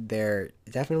 there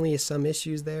definitely is some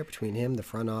issues there between him, the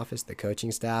front office, the coaching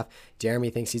staff. Jeremy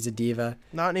thinks he's a diva.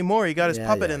 Not anymore. He got his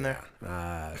puppet in there.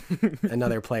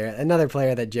 Another player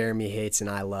that Jeremy hates and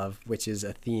I love, which is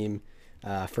a theme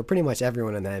for pretty much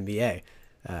everyone in the NBA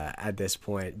at this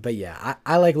point. But yeah,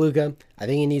 I like Luka. I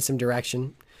think he needs some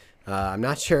direction. I'm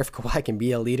not sure if Kawhi can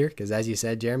be a leader because, as you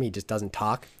said, Jeremy, he just doesn't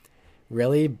talk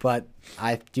really. But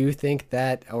I do think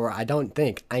that, or I don't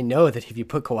think, I know that if you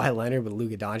put Kawhi Leonard with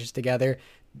Luka Doncic together,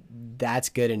 that's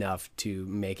good enough to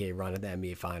make a run at the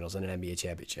NBA Finals and an NBA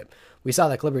championship. We saw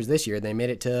the Clippers this year. They made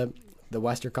it to the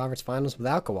Western Conference Finals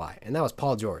without Kawhi, and that was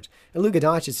Paul George. And Luka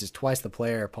Doncic is twice the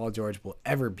player Paul George will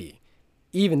ever be,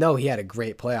 even though he had a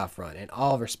great playoff run, and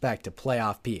all respect to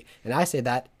playoff P. And I say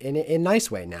that in a nice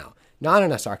way now, not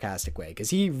in a sarcastic way, because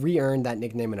he re-earned that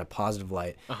nickname in a positive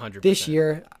light. 100%. This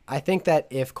year, I think that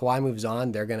if Kawhi moves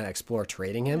on, they're going to explore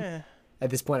trading him. Eh. At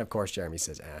this point, of course, Jeremy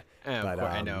says, Of course,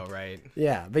 I know, right?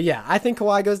 Yeah, but yeah, I think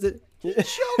Kawhi goes to...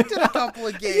 Choked in a couple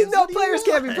of games. You know, What do you players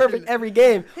can't be want? perfect every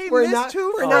game. He We're missed not.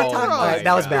 two We're free not throws. talking. All right,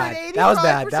 that was bad. You're an That was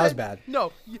bad. That was 85%. bad.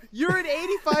 No, you're an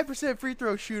 85% free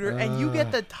throw shooter, and you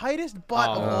get the tightest butt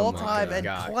of all my time and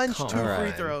God. clench Come two on.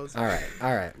 free throws. All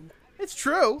right. It's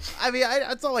true. I mean,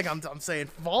 it's not like I'm saying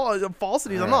falsities. I'm All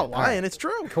not right, all lying. right. It's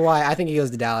true. Kawhi, I think he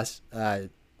goes to Dallas.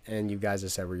 And you guys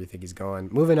have said where you think he's going.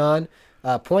 Moving on,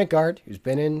 point guard who's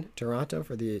been in Toronto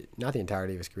for not the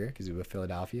entirety of his career because he was with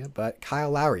Philadelphia, but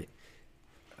Kyle Lowry.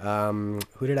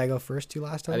 Who did I go first to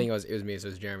last time? I think it was me. So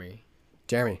it was Jeremy.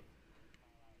 Jeremy.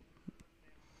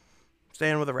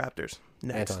 Staying with the Raptors.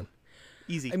 Next. Anton.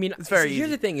 Easy. I mean, it's very here's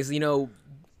easy. the thing: is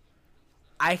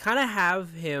I kind of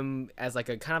have him as like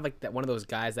a kind of like that one of those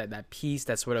guys that piece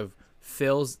that sort of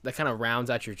fills that kind of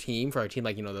rounds out your team for a team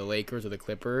like the Lakers or the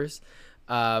Clippers.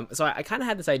 So I kind of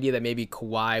had this idea that maybe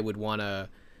Kawhi would want to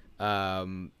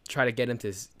try to get him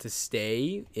to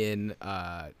stay in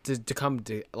to come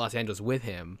to Los Angeles with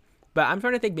him. But I'm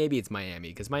trying to think maybe it's Miami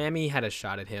because Miami had a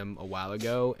shot at him a while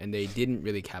ago and they didn't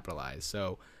really capitalize.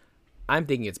 So I'm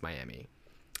thinking it's Miami.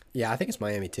 Yeah, I think it's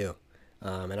Miami too.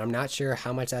 And I'm not sure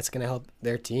how much that's going to help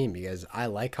their team because I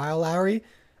like Kyle Lowry.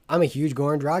 I'm a huge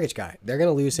Goran Dragic guy. They're going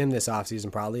to lose him this offseason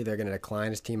probably. They're going to decline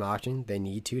his team option. They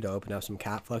need to open up some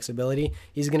cap flexibility.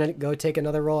 He's going to go take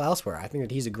another role elsewhere. I think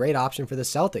that he's a great option for the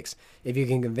Celtics. If you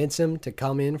can convince him to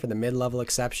come in for the mid-level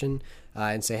exception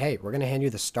and say, hey, we're going to hand you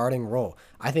the starting role.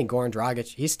 I think Goran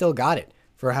Dragic, he's still got it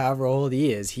for however old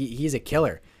he is. He's a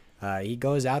killer. He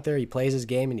goes out there, he plays his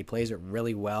game, and he plays it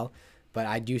really well. But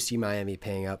I do see Miami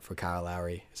paying up for Kyle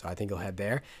Lowry, so I think he'll head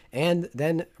there. And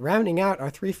then rounding out our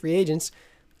three free agents,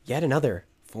 yet another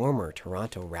former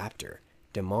Toronto Raptor,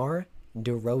 DeMar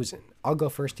DeRozan. I'll go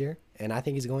first here, and I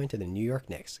think he's going to the New York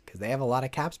Knicks because they have a lot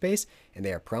of cap space, and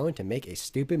they are prone to make a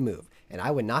stupid move. And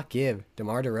I would not give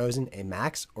DeMar DeRozan a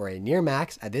max or a near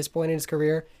max at this point in his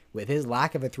career with his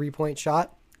lack of a three-point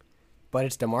shot. But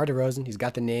it's DeMar DeRozan. He's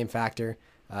got the name factor.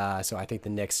 So I think the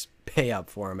Knicks pay up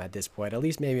for him at this point, at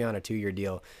least maybe on a 2-year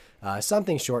deal.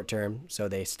 Something short-term so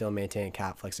they still maintain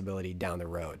cap flexibility down the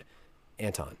road.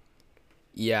 Anton.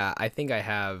 Yeah, I think I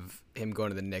have him going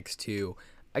to the Knicks too.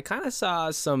 I kind of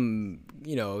saw some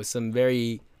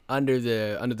very under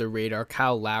the radar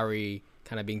Kyle Lowry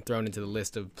kind of being thrown into the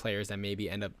list of players that maybe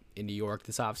end up in New York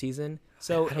this offseason.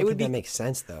 So I don't think that makes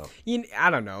sense though. I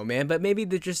don't know, man, but maybe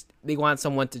they want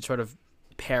someone to sort of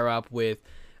pair up with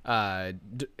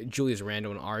Julius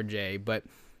Randle and RJ, but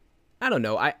I don't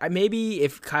know. I maybe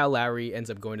if Kyle Lowry ends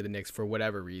up going to the Knicks for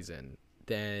whatever reason,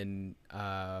 then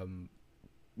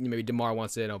maybe DeMar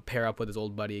wants to pair up with his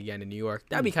old buddy again in New York.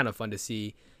 That'd be kind of fun to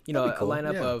see. A cool,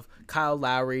 lineup yeah. of Kyle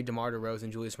Lowry, DeMar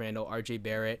DeRozan, Julius Randle, R.J.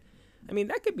 Barrett. I mean,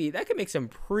 that could make some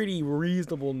pretty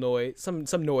reasonable noise, some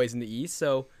noise in the East.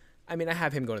 So, I mean, I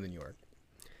have him going to New York.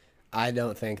 I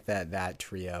don't think that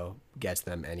trio gets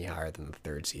them any higher than the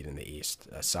 3rd seed in the East.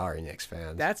 Sorry, Knicks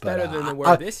fans. That's better than they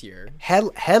were this year.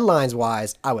 Headlines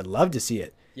wise, I would love to see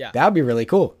it. Yeah. That would be really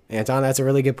cool. Anton, that's a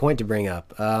really good point to bring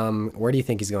up. Where do you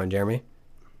think he's going, Jeremy?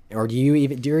 Or do you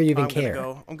even care?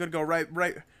 I'm gonna go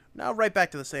right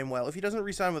back to the same well. If he doesn't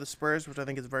re-sign with the Spurs, which I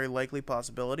think is a very likely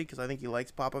possibility, because I think he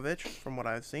likes Popovich from what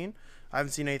I've seen. I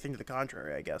haven't seen anything to the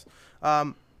contrary, I guess.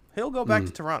 He'll go back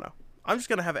to Toronto. I'm just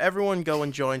gonna have everyone go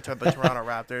and join the Toronto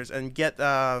Raptors and get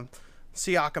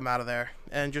Siakam out of there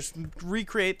and just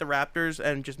recreate the Raptors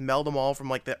and just meld them all from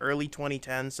like the early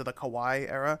 2010s to the Kawhi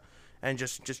era. And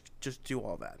just do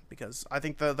all that, because I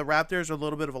think the Raptors are a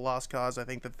little bit of a lost cause. I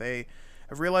think that they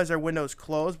have realized their window's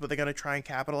closed, but they're going to try and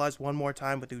capitalize one more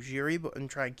time with Ujiri and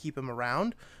try and keep him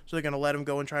around. So they're going to let him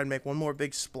go and try and make one more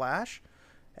big splash.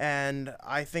 And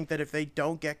I think that if they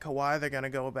don't get Kawhi, they're going to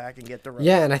go back and get DeRozan.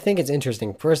 Yeah, and I think it's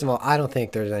interesting. First of all, I don't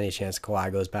think there's any chance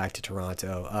Kawhi goes back to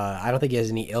Toronto. I don't think he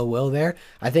has any ill will there.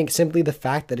 I think simply the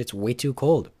fact that it's way too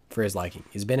cold for his liking.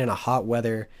 He's been in a hot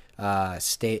weather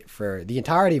state for the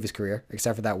entirety of his career,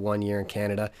 except for that 1 year in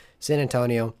Canada. San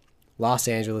Antonio, Los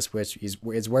Angeles, which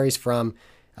is where he's from.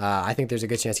 I think there's a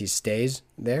good chance he stays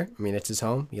there. I mean, it's his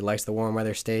home. He likes the warm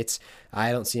weather states.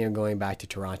 I don't see him going back to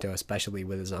Toronto, especially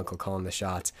with his uncle calling the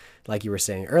shots, like you were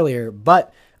saying earlier.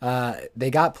 But they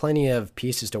got plenty of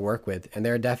pieces to work with, and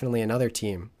they're definitely another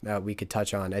team that we could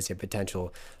touch on as a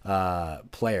potential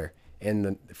player in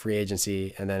the free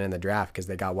agency and then in the draft, because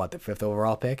they got, the 5th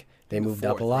overall pick? They moved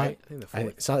up a lot. Right? I think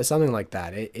the 4th. Something like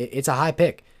that. It's a high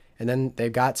pick. And then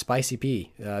they've got Spicy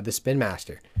P, the Spin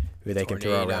Master, who they can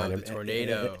throw around. The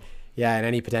tornado. Yeah, and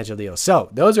any potential deals. So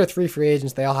those are 3 free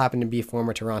agents. They all happen to be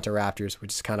former Toronto Raptors,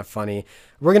 which is kind of funny.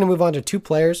 We're going to move on to 2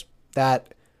 players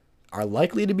that are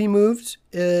likely to be moved,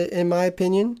 in my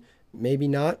opinion. Maybe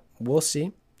not. We'll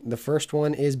see. The first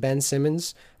one is Ben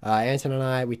Simmons. Anton and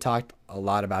I, we talked a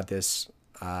lot about this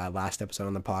last episode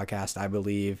on the podcast, I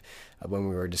believe, when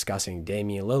we were discussing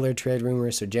Damian Lillard trade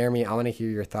rumors. So, Jeremy, I want to hear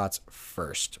your thoughts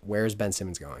first. Where's Ben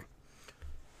Simmons going?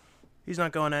 He's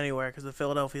not going anywhere, because the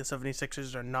Philadelphia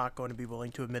 76ers are not going to be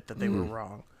willing to admit that they were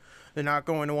wrong. They're not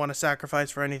going to want to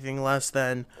sacrifice for anything less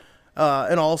than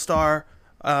an all-star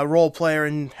role player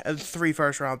and 3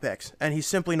 first-round picks, and he's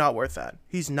simply not worth that.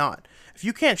 He's not. If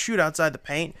you can't shoot outside the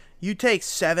paint, you take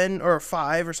 7 or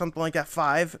 5 or something like that,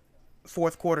 5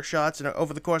 fourth quarter shots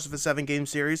over the course of a 7-game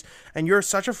series, and you're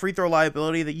such a free throw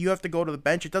liability that you have to go to the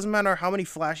bench. It doesn't matter how many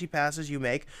flashy passes you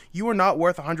make. You are not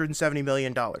worth $170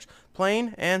 million.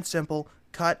 Plain and simple,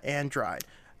 cut and dried.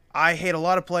 I hate a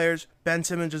lot of players. Ben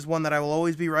Simmons is one that I will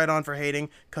always be right on for hating,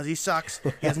 because he sucks.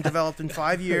 He hasn't developed in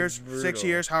 5 years, 6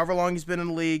 years, however long he's been in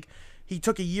the league. He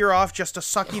took a year off just to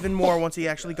suck even more once he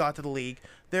actually got to the league.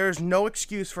 There's no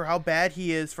excuse for how bad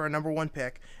he is for a number 1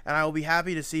 pick, and I will be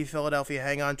happy to see Philadelphia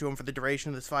hang on to him for the duration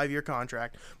of this 5-year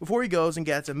contract before he goes and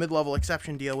gets a mid-level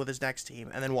exception deal with his next team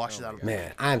and then washes out of it.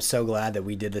 Man, I'm so glad that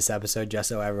we did this episode just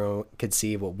so everyone could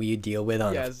see what we deal with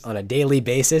on Yes. on a daily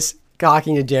basis.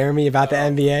 Talking to Jeremy about the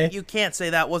NBA. You can't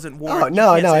say that wasn't Oh, warranted.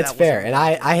 no, it's fair. And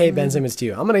I hate Ben Simmons too.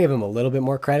 I'm going to give him a little bit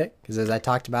more credit, because as I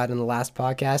talked about in the last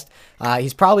podcast,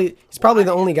 he's probably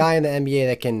the only guy in the NBA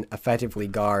that can effectively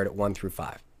guard 1 through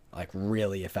 5. Like,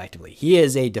 really effectively. He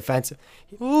is a defensive.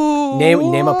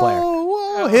 Name a player.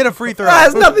 Whoa, hit a free throw. That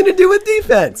has nothing to do with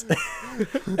defense.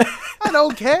 I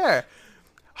don't care.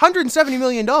 $170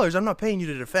 million. I'm not paying you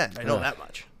to defend. I know that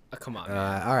much. Come on.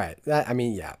 All right. Yeah. I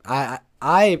mean.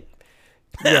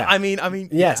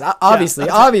 Yes, yeah. obviously.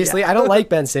 Yeah. Obviously, I don't like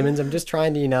Ben Simmons. I'm just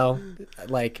trying to,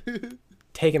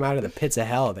 take him out of the pits of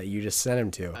hell that you just sent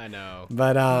him to. I know.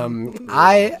 But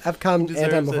I have come,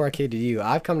 Deserves Anton, before it. I came to you,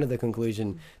 I've come to the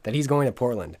conclusion that he's going to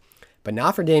Portland, but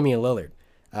not for Damian Lillard,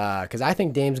 because I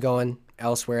think Dame's going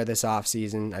elsewhere this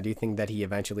offseason. I do think that he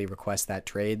eventually requests that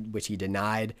trade, which he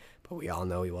denied, but we all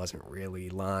know he wasn't really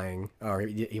lying, or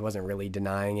he wasn't really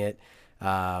denying it.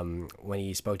 When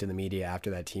he spoke to the media after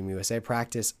that Team USA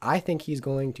practice, I think he's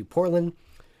going to Portland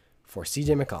for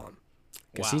CJ McCollum.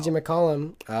 Because CJ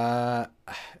McCollum,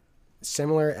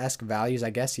 similar-esque values. I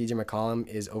guess CJ McCollum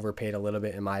is overpaid a little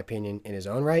bit, in my opinion, in his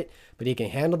own right, but he can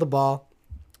handle the ball.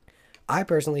 I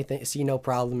personally see no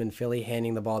problem in Philly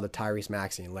handing the ball to Tyrese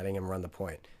Maxey and letting him run the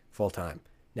point full-time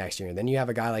next year. And then you have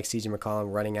a guy like CJ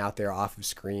McCollum running out there off of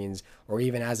screens, or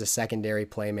even as a secondary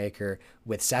playmaker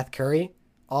with Seth Curry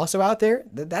also out there.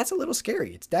 That's a little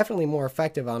scary. It's definitely more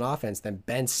effective on offense than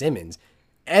Ben Simmons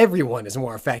everyone is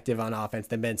more effective on offense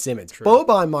than Ben Simmons.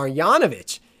 Boban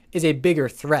Marjanovic is a bigger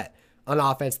threat on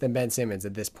offense than Ben Simmons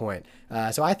at this point.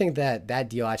 So I think that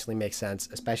deal actually makes sense,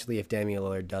 especially if Damian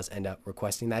Lillard does end up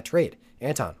requesting that trade.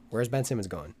 Anton, where's Ben Simmons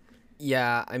going?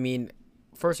 Yeah, I mean,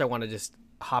 first I want to just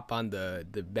hop on the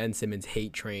Ben Simmons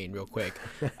hate train real quick.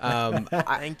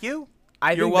 Thank you.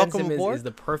 I You're think welcome Ben Simmons aboard. is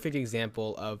the perfect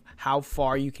example of how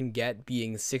far you can get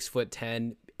being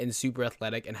 6'10" and super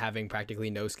athletic and having practically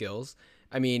no skills.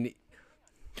 I mean,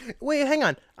 Wait, hang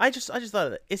on. I just thought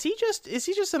of it. Is he just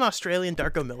an Australian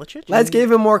Darko Milicic? Let's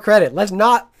give him more credit. Let's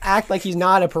not act like he's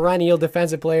not a perennial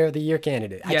defensive player of the year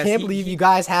candidate. I Yes, can't believe you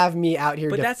guys have me out here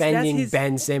But that's defending his-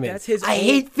 Ben Simmons. that's his I own-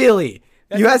 hate Philly.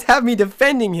 You guys have me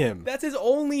defending him. that's his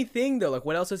only thing though. Like,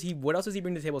 what else does he bring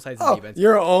to the table besides his Oh, defense?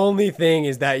 your only thing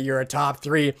is that you're a top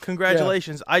 3.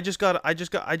 Congratulations! I just got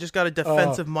a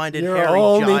defensive-minded Your Harry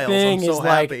only Giles. thing I'm so is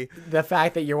happy. like the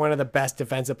fact that you're one of the best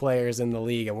defensive players in the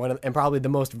league and probably the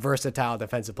most versatile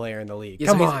defensive player in the league. Yeah,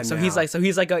 Come so on, he's now.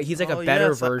 he's like Oh, a better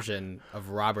yes. version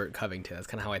of Robert Covington. That's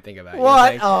kind of how I think about it.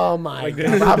 What? You know Oh my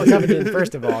God! Robert Covington,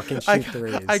 first of all, can shoot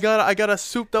threes. I got a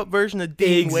souped-up version of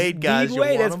Dean Wade, guys. Dean You Wade,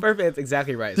 want that's him? perfect. That's exactly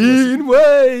right. So listen- Dean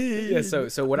Wade. yeah,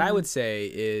 so what I would say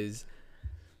is,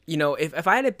 you know, if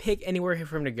I had to pick anywhere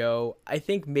for him to go, I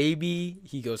think maybe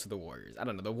he goes to the Warriors. I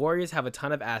don't know. The Warriors have a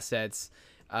ton of assets.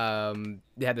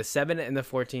 They had the 7 and the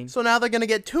 14. So now they're gonna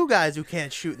get 2 guys who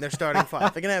can't shoot in their starting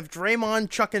 5. They're gonna have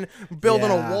Draymond building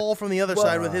Yeah. a wall from the other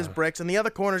side with his bricks, and the other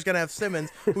corner's gonna have Simmons,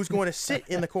 who's going to sit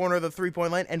in the corner of the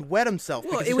 3-point line and wet himself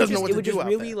Well, because it he would doesn't just, know it what would to do just out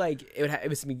really there. like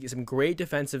it would be some great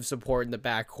defensive support in the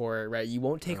backcourt, right? You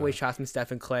won't take away shots from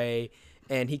Stephen Clay,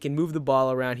 and he can move the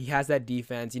ball around. He has that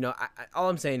defense. You know, all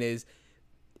I'm saying is,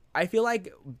 I feel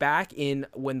like back in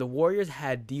when the Warriors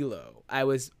had D'Lo, I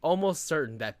was almost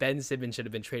certain that Ben Simmons should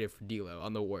have been traded for D'Lo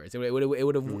on the Warriors. It would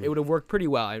have worked pretty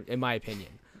well in my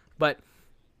opinion. But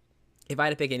if I had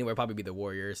to pick anywhere, it'd probably be the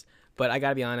Warriors. But I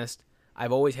gotta be honest,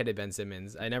 I've always hated Ben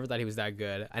Simmons. I never thought he was that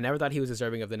good. I never thought he was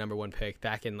deserving of the number 1 pick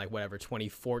back in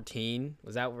 2014.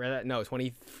 Was that no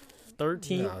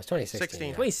 2013? No, it's 2016. 16. yeah.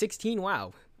 2016.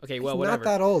 Wow. Okay, well He's whatever.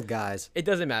 not that old, guys. It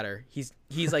doesn't matter. He's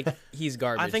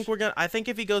garbage. I think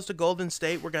if he goes to Golden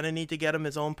State, we're gonna need to get him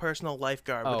his own personal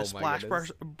lifeguard with Oh, the my Splash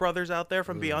goodness. Brothers out there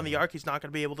from Beyond the Arc. He's not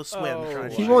gonna be able to swim. Oh, trying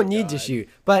to He my shoot. won't need to God. shoot,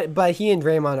 but he and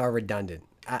Draymond are redundant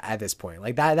at this point.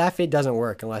 Like that fit doesn't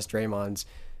work unless Draymond's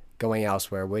going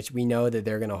elsewhere, which we know that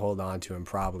they're going to hold on to him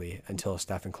probably until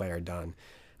Steph and Clay are done,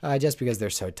 just because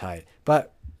they're so tight.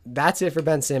 But that's it for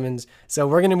Ben Simmons. So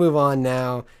we're going to move on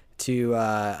now to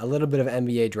a little bit of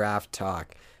NBA draft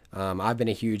talk. I've been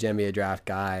a huge NBA draft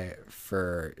guy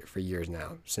for years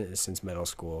now, since middle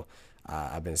school.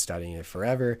 I've been studying it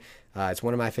forever. It's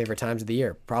one of my favorite times of the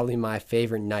year, probably my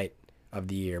favorite night of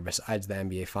the year besides the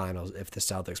NBA Finals if the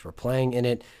Celtics were playing in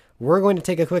it. We're going to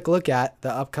take a quick look at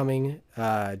the upcoming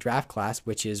draft class,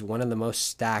 which is one of the most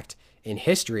stacked in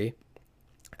history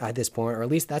at this point, or at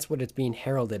least that's what it's being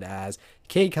heralded as.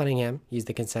 Cade Cunningham, he's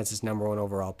the consensus number 1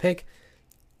 overall pick.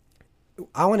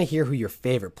 I want to hear who your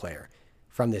favorite player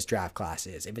from this draft class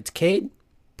is. If it's Cade,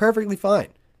 perfectly fine.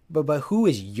 But who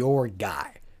is your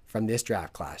guy from this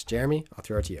draft class? Jeremy, I'll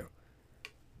throw it to you.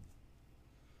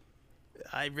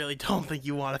 I really don't think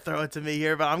you want to throw it to me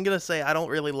here, but I'm going to say I don't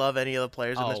really love any of the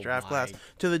players in this Oh draft my. class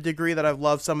to the degree that I've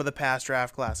loved some of the past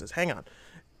draft classes. Hang on.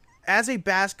 As a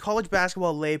college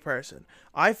basketball layperson,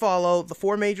 I follow the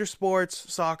 4 major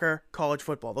sports: soccer, college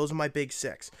football. Those are my big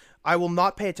 6. I will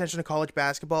not pay attention to college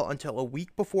basketball until a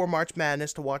week before March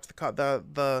Madness to watch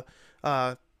the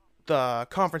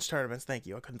conference tournaments. Thank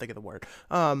you. I couldn't think of the word.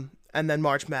 And then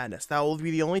March Madness. That will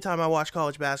be the only time I watch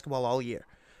college basketball all year.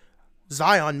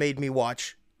 Zion made me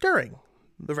watch during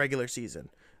the regular season.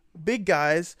 Big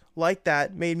guys like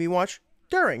that made me watch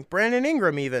during. Brandon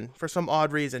Ingram, even, for some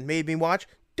odd reason, made me watch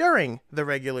during the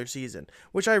regular season,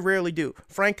 which I rarely do.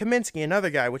 Frank Kaminsky, another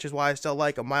guy, which is why I still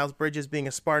like him. Miles Bridges being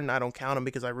a Spartan, I don't count him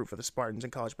because I root for the Spartans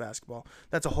in college basketball.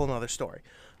 That's a whole nother story.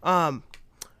 None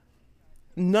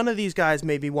of these guys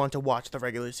made me want to watch the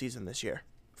regular season this year.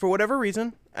 For whatever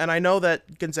reason, and I know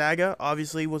that Gonzaga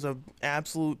obviously was an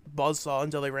absolute buzzsaw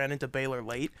until they ran into Baylor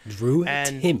late. Drew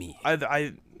And Timmy.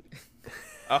 Okay,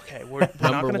 we're not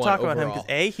Number going to 1 talk about him overall. because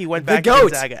A, he went The back to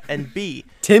GOAT. Gonzaga, and B,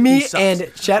 Timmy he sucks.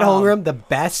 and Chet Holmgren, the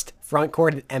best front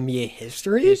court in NBA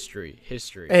history? History.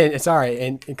 And sorry,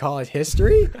 in college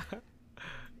history?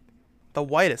 The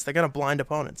whitest. They're going to blind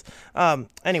opponents.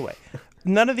 Anyway,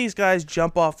 none of these guys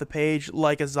jump off the page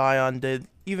like a Zion did,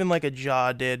 even like a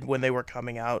Ja did when they were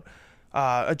coming out.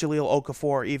 A Jahlil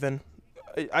Okafor, even.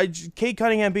 Cade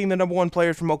Cunningham being the number 1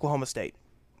 player from Oklahoma State.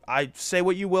 I say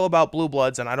what you will about Blue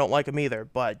Bloods, and I don't like them either,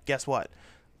 but guess what?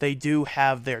 they do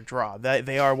have their draw.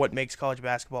 They are what makes college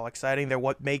basketball exciting. They're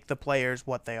what make the players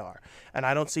what they are. And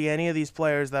I don't see any of these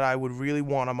players that I would really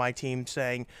want on my team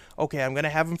saying, okay, I'm going to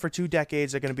have them for 2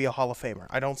 decades. They're going to be a Hall of Famer.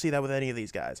 I don't see that with any of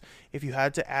these guys. If you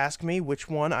had to ask me which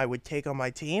one I would take on my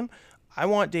team, I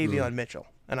want Davion Mitchell.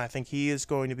 And I think he is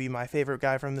going to be my favorite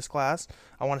guy from this class.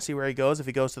 I want to see where he goes. If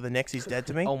he goes to the Knicks, he's dead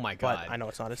to me. Oh my God! But I know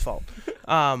it's not his fault.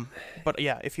 But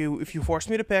yeah, if you force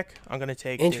me to pick, I'm going to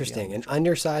take. Interesting, Davion an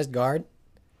undersized guard,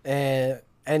 and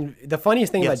the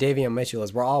funniest thing about Davion Mitchell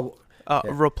is we're all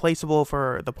replaceable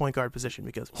for the point guard position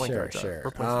because point guards sure. are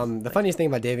replaceable. The funniest thing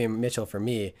about Davion Mitchell for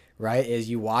me, right, is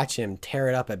you watch him tear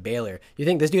it up at Baylor. You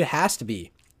think this dude has to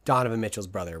be Donovan Mitchell's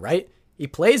brother, right? He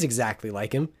plays exactly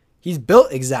like him. He's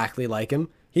built exactly like him.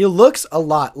 He looks a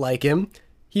lot like him.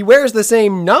 He wears the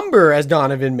same number as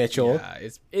Donovan Mitchell. Yeah,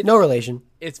 it's no relation.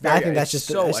 I think that's just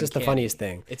so that's just the funniest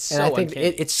thing. It's and so I think uncanny.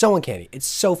 it's so uncanny. It's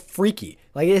so freaky.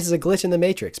 Like this is a glitch in the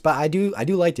Matrix. But I do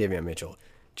like Davion Mitchell,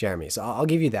 Jeremy. So I'll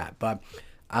give you that. But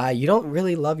you don't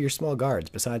really love your small guards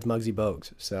besides Muggsy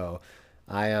Bogues. So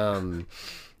I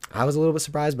was a little bit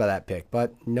surprised by that pick.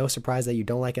 But no surprise that you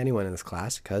don't like anyone in this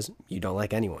class because you don't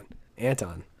like anyone.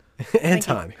 Anton.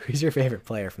 Anton, who's your favorite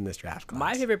player from this draft class?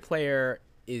 My favorite player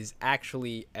is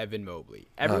actually Evan Mobley.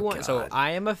 Everyone, so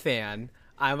I am a fan.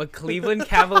 I'm a Cleveland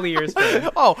Cavaliers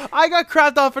fan. Oh, I got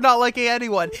crapped on for not liking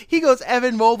anyone. He goes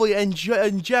Evan Mobley and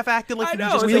Jeff acting like I he know,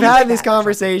 just it's We've like- had this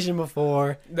conversation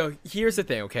before. No, here's the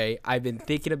thing, okay? I've been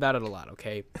thinking about it a lot,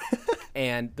 okay?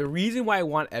 And the reason why I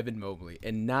want Evan Mobley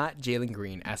and not Jalen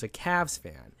Green as a Cavs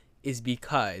fan is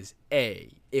because,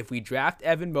 A, if we draft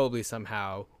Evan Mobley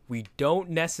somehow, we don't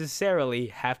necessarily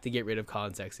have to get rid of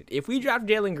Colin Sexton. If we draft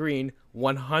Jalen Green,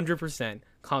 100%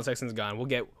 Colin Sexton's gone. We'll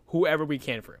get whoever we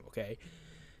can for him, okay?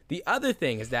 The other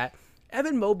thing is that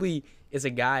Evan Mobley is a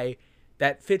guy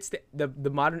that fits the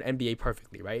modern NBA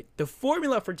perfectly, right? The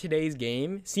formula for today's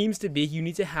game seems to be you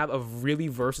need to have a really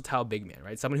versatile big man,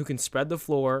 right? Someone who can spread the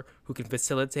floor, who can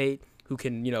facilitate, who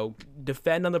can,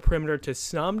 defend on the perimeter to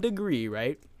some degree,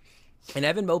 right? And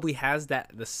Evan Mobley has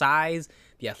the size,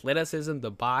 the athleticism, the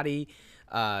body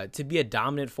to be a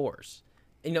dominant force.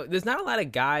 There's not a lot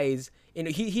of guys.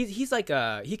 He's like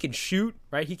he can shoot,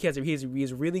 right? He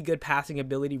has really good passing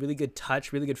ability, really good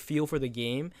touch, really good feel for the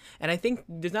game. And I think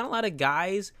there's not a lot of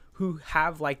guys who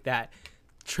have like that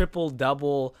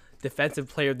triple-double defensive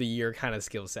player of the year kind of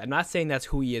skill set. I'm not saying that's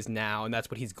who he is now and that's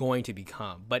what he's going to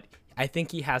become, but I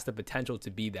think he has the potential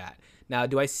to be that. Now,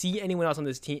 do I see anyone else on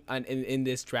this team in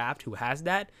this draft who has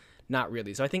that? Not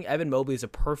really. So I think Evan Mobley is a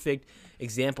perfect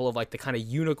example of like the kind of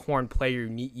unicorn player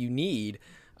you need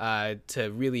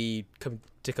to really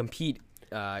compete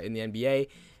in the NBA.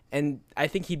 And I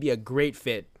think he'd be a great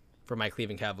fit for my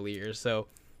Cleveland Cavaliers. So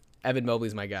Evan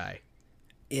Mobley's my guy.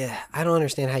 Yeah, I don't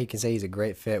understand how you can say he's a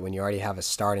great fit when you already have a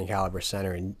starting caliber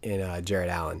center in Jared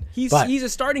Allen. He's a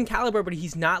starting caliber, but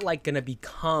he's not like gonna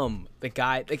become the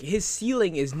guy. Like his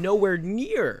ceiling is nowhere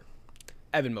near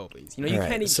Evan Mobley's. You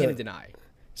can't deny.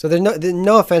 So there's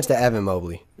no offense to Evan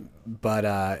Mobley,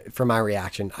 but for my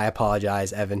reaction, I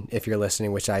apologize, Evan, if you're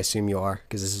listening, which I assume you are,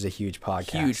 because this is a huge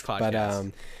podcast. Huge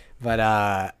podcast. But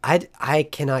I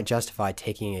cannot justify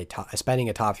spending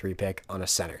a top 3 pick on a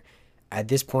center at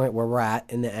this point where we're at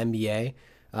in the NBA.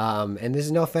 And this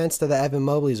is no offense to the Evan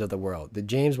Mobleys of the world, the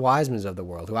James Wisemans of the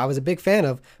world, who I was a big fan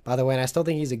of, by the way, and I still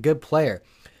think he's a good player.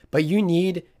 But you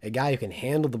need a guy who can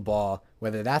handle the ball,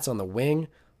 whether that's on the wing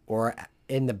or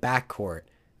in the backcourt,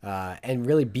 and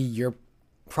really be your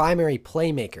primary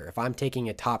playmaker if I'm taking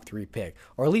a top 3 pick,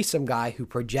 or at least some guy who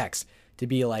projects to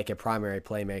be like a primary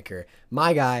playmaker.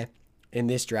 My guy in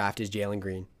this draft is Jalen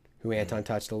Green, who Anton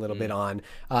touched a little bit on.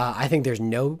 I think there's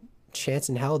no chance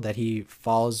in hell that he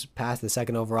falls past the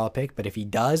 2nd overall pick, but if he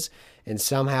does, and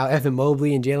somehow Evan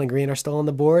Mobley and Jalen Green are still on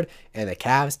the board, and the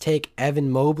Cavs take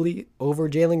Evan Mobley over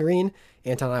Jalen Green,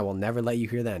 Anton and I will never let you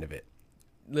hear the end of it.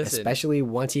 Listen, especially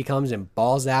once he comes and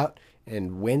balls out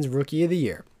and wins Rookie of the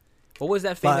Year. What was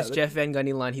that famous Jeff Van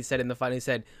Gundy line he said in the final? He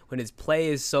said, when his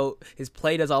play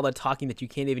does all the talking that you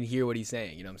can't even hear what he's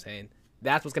saying. You know what I'm saying?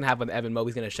 That's what's going to happen with Evan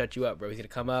Mobley. He's going to shut you up, bro. He's going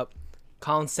to come up.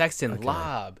 Colin Sexton,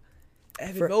 lob.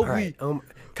 Evan Mobley. Right.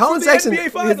 Colin Sexton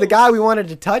is the guy we wanted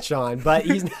to touch on, but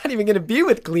he's not even going to be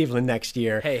with Cleveland next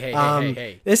year.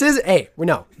 Hey. This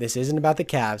isn't about the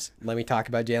Cavs. Let me talk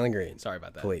about Jalen Green. Sorry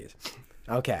about that. Please.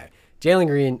 Okay. Jalen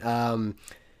Green,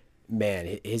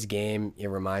 man, his game, it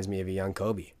reminds me of a young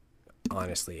Kobe,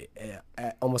 honestly.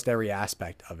 Almost every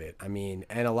aspect of it. I mean,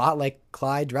 and a lot like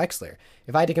Clyde Drexler.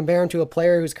 If I had to compare him to a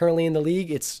player who's currently in the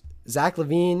league, it's Zach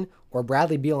LaVine or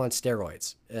Bradley Beal on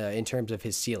steroids in terms of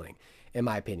his ceiling, in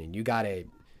my opinion. You got a...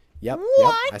 Yep.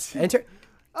 What?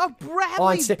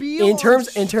 Bradley Beal. in terms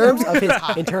of his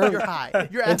You're high.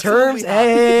 You're in terms absolutely high.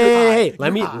 hey,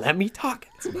 let me talk.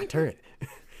 It's my turn.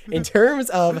 In terms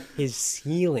of his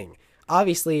ceiling,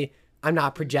 obviously I'm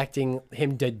not projecting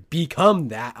him to become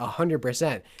that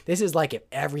 100%. This is like if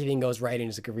everything goes right in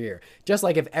his career. Just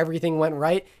like if everything went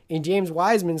right in James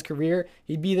Wiseman's career,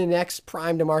 he'd be the next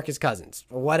prime DeMarcus Cousins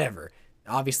or whatever.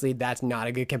 Obviously, that's not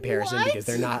a good comparison because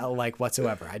they're not alike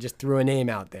whatsoever. I just threw a name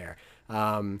out there.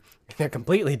 They're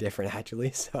completely different,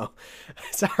 actually. So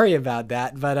sorry about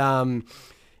that. But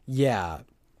yeah,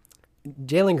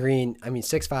 Jalen Green, I mean,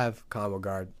 6'5" combo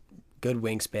guard, good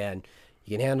wingspan.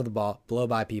 You can handle the ball, blow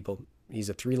by people. He's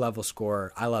a 3-level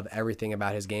scorer. I love everything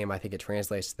about his game. I think it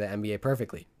translates to the NBA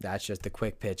perfectly. That's just the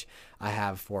quick pitch I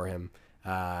have for him.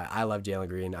 I love Jalen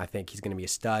Green. I think he's going to be a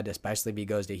stud, especially if he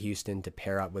goes to Houston to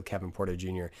pair up with Kevin Porter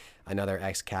Jr., another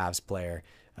ex-Cavs player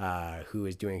who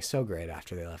is doing so great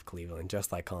after they left Cleveland,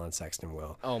 just like Colin Sexton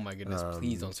will. Oh, my goodness.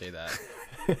 Please don't say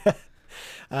that.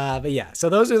 But yeah, so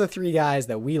those are the 3 guys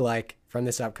that we like from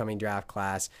this upcoming draft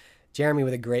class. Jeremy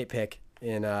with a great pick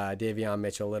in Davion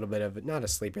Mitchell, a little bit of, not a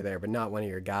sleeper there, but not one of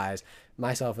your guys.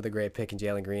 Myself with a great pick in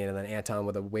Jalen Green, and then Anton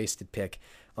with a wasted pick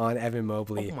on Evan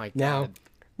Mobley. Oh, my God. Now,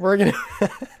 we're going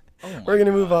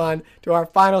to move on to our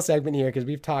final segment here because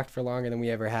we've talked for longer than we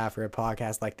ever have for a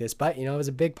podcast like this. But, it was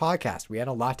a big podcast. We had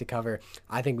a lot to cover.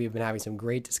 I think we've been having some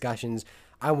great discussions.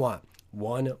 I want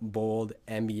one bold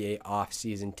NBA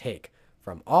offseason take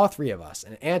from all 3 of us.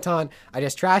 And Anton, I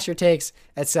just trash your takes,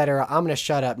 etc. I'm going to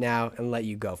shut up now and let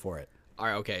you go for it. All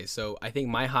right, okay. So I think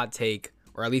my hot take,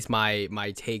 or at least my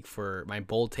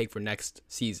bold take for next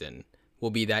season, will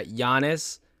be that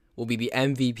Giannis will be the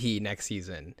MVP next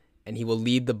season, and he will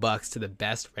lead the Bucks to the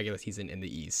best regular season in the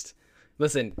East.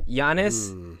 Listen,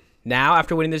 Giannis, now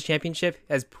after winning this championship,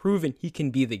 has proven he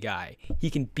can be the guy. He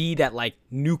can be that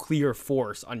nuclear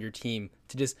force on your team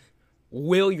to just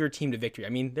will your team to victory. I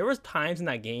mean, there was times in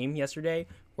that game yesterday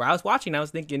where I was watching, I was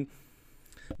thinking,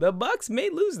 the Bucks may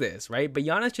lose this, right? But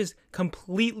Giannis just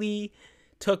completely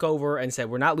took over and said,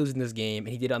 we're not losing this game.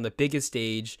 And he did it on the biggest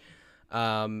stage.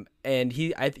 And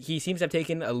he seems to have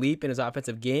taken a leap in his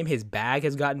offensive game. His bag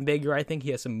has gotten bigger. I think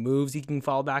he has some moves he can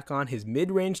fall back on. His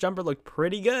mid-range jumper looked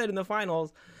pretty good in the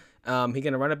finals. He's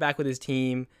going to run it back with his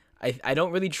team. I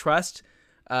don't really trust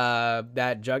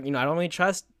that jug. I don't really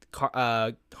trust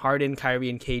Harden, Kyrie,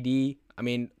 and KD. I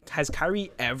mean, has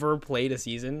Kyrie ever played a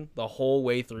season the whole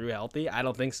way through healthy? I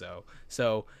don't think so.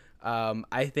 So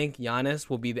I think Giannis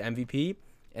will be the MVP,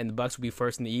 and the Bucks will be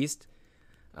first in the East.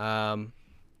 It's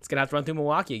going to have to run through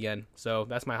Milwaukee again. So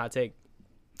that's my hot take.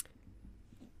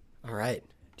 All right.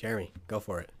 Jeremy, go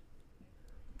for it.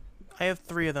 I have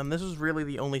 3 of them. This is really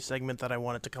the only segment that I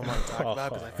wanted to come on and talk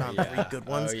about because I found 3 good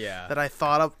ones that I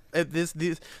thought of. This.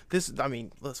 I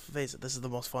mean, let's face it. This is the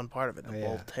most fun part of it. The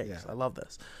bold takes. Yeah. I love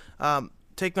this.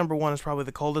 Take number 1 is probably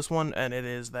the coldest one, and it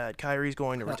is that Kyrie's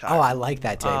going to retire. Oh, I like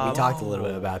that take. We talked a little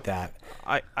bit about that.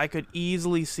 I could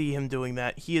easily see him doing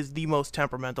that. He is the most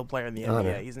temperamental player in the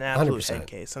NBA. He's an absolute 100%. head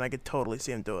case, and I could totally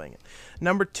see him doing it.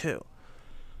 Number 2,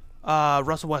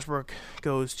 Russell Westbrook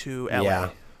goes to LA. Yeah.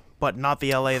 But not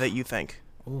the LA that you think.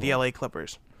 Ooh. The LA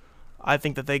Clippers. I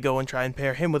think that they go and try and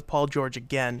pair him with Paul George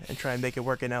again and try and make it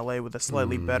work in LA with a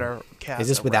slightly better cast. Is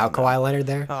this without Kawhi Leonard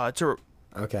there?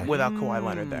 Okay. Without Kawhi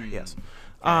Leonard there, yes.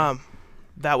 Okay.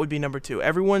 That would be number 2.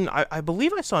 Everyone, I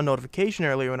believe I saw a notification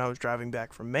earlier when I was driving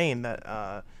back from Maine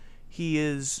that he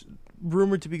is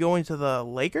rumored to be going to the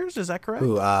Lakers. Is that correct?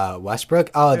 Who, Westbrook?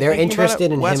 Oh, they're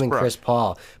interested in him and Chris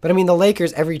Paul. But, I mean, the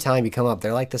Lakers, every time you come up,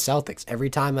 they're like the Celtics.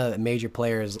 Every time a major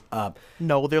player is up.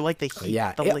 No, they're like the Heat.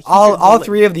 Yeah, the all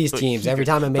 3 of these teams, every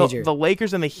time a major. The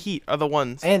Lakers and the Heat are the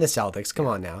ones. And the Celtics. Come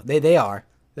on now. They are.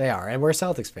 They are. And we're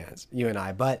Celtics fans, you and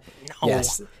I. But,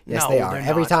 yes, they are.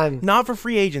 Every time. Not for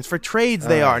free agents. For trades,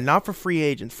 they are. Not for free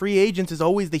agents. Free agents is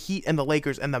always the Heat and the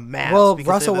Lakers and the Mavs. Well,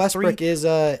 Russell Westbrook is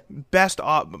best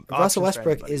Russell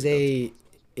Westbrook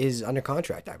is under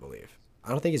contract, I believe.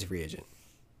 I don't think he's a free agent.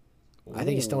 Ooh. I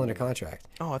think he's still under contract.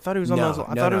 Oh, I thought he was on those.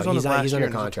 I thought he was on his last year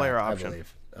contract, player option. I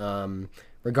believe.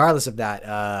 Regardless of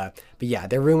that, but yeah,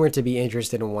 they're rumored to be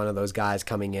interested in one of those guys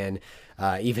coming in,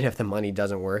 even if the money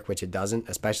doesn't work, which it doesn't,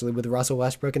 especially with Russell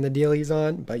Westbrook and the deal he's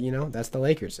on. But, that's the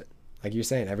Lakers. Like you're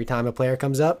saying, every time a player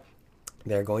comes up,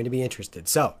 they're going to be interested.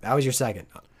 So, that was your second.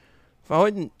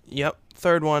 Yep,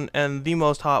 third one, and the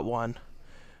most hot one.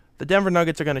 The Denver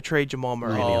Nuggets are going to trade Jamal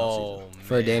Murray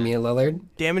for Damian Lillard.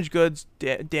 Damaged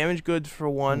goods for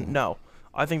one. No,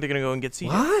 I think they're going to go and get CJ.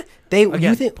 What?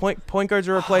 Again, point guards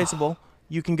are replaceable.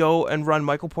 You can go and run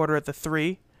Michael Porter at the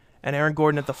 3 and Aaron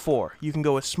Gordon at the 4. You can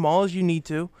go as small as you need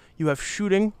to. You have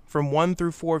shooting from 1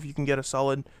 through 4 if you can get a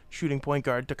solid shooting point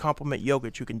guard to complement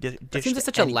Jokic, who can dish. It seems to like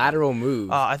such anything. a lateral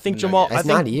move. I think from Jamal. Nuggets. That's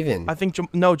not even. I think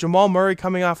Jamal Murray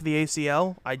coming off the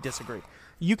ACL. I disagree.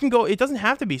 You can go. It doesn't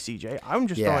have to be CJ. I'm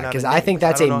just throwing out. Because a I name think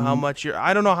because that's I don't know how much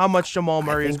I don't know how much Jamal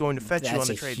Murray is going to fetch you on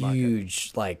the trade That's a market.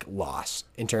 huge like loss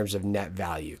in terms of net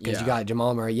value because Yeah. you got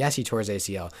Jamal Murray. Yes, he tore his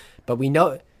ACL, but we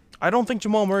know. I don't think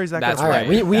Jamal Murray's that That's good. All right,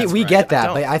 right. we That's right. get that,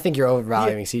 I but don't. I think you're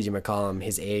overvaluing CJ McCollum,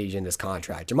 his age, and his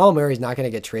contract. Jamal Murray's not going to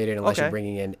get traded unless Okay. you're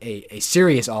bringing in a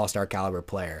serious All-Star caliber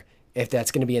player. If that's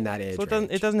going to be in that age So it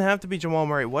range. doesn't have to be Jamal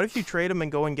Murray. What if you trade him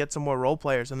and go and get some more role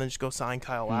players and then just go sign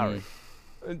Kyle Lowry?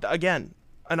 Again,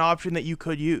 an option that you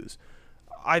could use.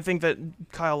 I think that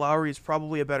Kyle Lowry is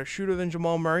probably a better shooter than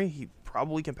Jamal Murray. He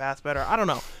probably can pass better. I don't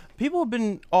know. People have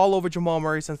been all over Jamal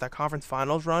Murray since that conference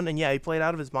finals run, and yeah, he played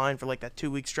out of his mind for like that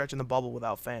 2-week stretch in the bubble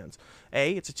without fans.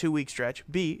 A, it's a 2-week stretch.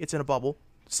 B, it's in a bubble.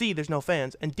 C, there's no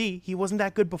fans. And D, he wasn't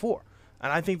that good before.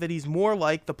 And I think that he's more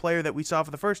like the player that we saw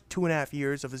for the first 2.5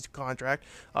 years of his contract,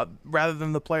 rather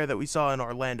than the player that we saw in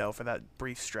Orlando for that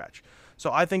brief stretch.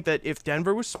 So I think that if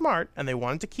Denver was smart and they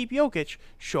wanted to keep Jokic,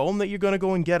 show him that you're going to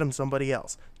go and get him somebody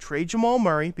else. Trade Jamal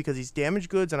Murray because he's damaged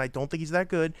goods and I don't think he's that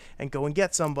good, and go and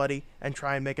get somebody and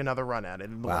try and make another run at it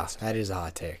in the Wow, West. that is a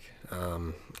hot take.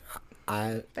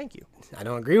 Thank you. I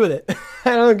don't agree with it.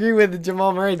 I don't agree with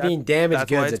Jamal Murray being damaged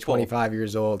that's why goods it's at 25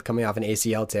 years old, coming off an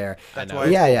ACL tear. That's know. why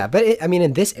it's Yeah. But I mean,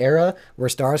 in this era where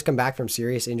stars come back from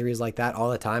serious injuries like that all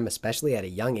the time, especially at a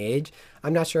young age,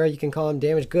 I'm not sure you can call him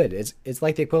damaged good. It's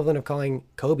like the equivalent of calling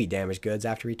Kobe damaged goods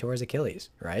after he tore his Achilles,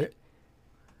 right?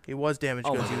 He was damaged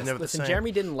Oh, goods. He was never listen, the same.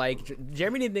 Jeremy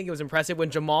didn't think it was impressive when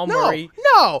Jamal no, Murray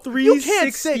no, you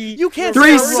can't say 360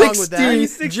 wrong with that.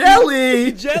 360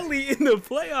 jelly. jelly in the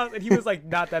playoffs, and he was like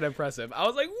not that impressive. I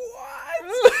was like,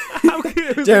 what? How could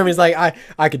it was Jeremy's like,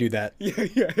 I could do that.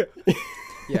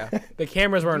 yeah. The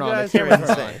cameras weren't You on. The guys are cameras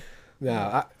weren't on. insane.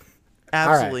 No,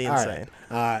 Absolutely all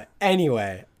insane.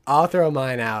 Anyway, I'll throw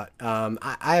mine out.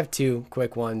 I have two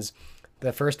quick ones.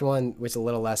 The first one, which is a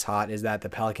little less hot, is that the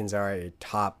Pelicans are a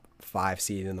top 5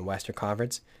 seed in the Western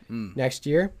Conference next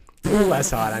year.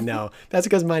 Less hot, I know. That's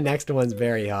because my next one's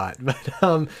very hot. But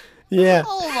yeah.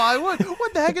 Oh my! What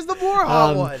the heck is the more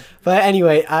hot one? But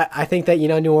anyway, I think that,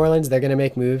 New Orleans, they're going to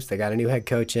make moves. They got a new head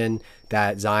coach in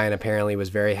that Zion apparently was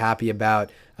very happy about.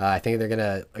 I think they're going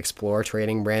to explore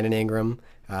trading Brandon Ingram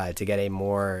to get a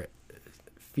more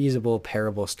feasible,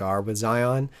 pairable star with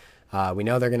Zion. We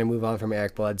know they're going to move on from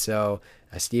Eric Bledsoe,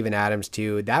 Steven Adams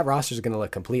too. That roster is going to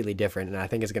look completely different, and I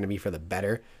think it's going to be for the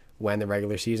better when the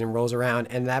regular season rolls around.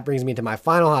 And that brings me to my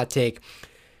final hot take,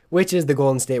 which is the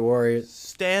Golden State Warriors.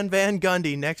 Stan Van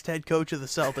Gundy, next head coach of the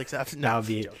Celtics after That would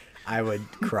be, I would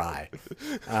cry.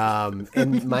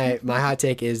 And my hot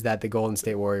take is that the Golden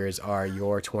State Warriors are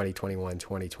your 2021-2022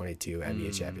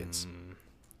 NBA champions.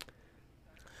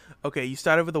 Okay, you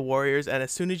started with the Warriors, and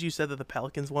as soon as you said that the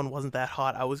Pelicans one wasn't that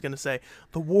hot, I was going to say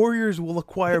the Warriors will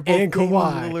acquire both And Damian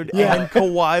Kawhi. Lillard Yeah. and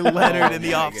Kawhi Leonard in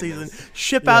the offseason.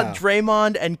 Ship out Yeah.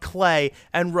 Draymond and Clay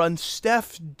and run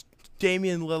Steph,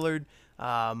 Damian Lillard,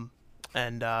 and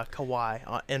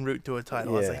Kawhi en route to a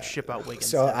title. As Yeah. they ship out Wiggins.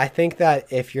 So I think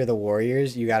that if you're the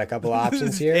Warriors, you got a couple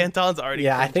options here. Anton's already.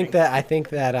 Yeah, I cringing. think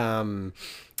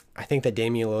that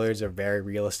Damian Lillard's a very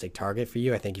realistic target for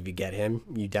you. I think if you get him,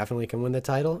 you definitely can win the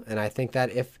title. And I think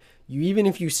that if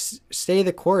you stay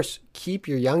the course, keep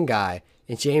your young guy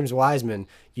in James Wiseman,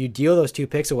 you deal those 2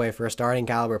 picks away for a starting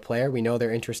caliber player. We know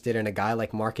they're interested in a guy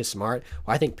like Marcus Smart,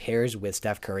 who I think pairs with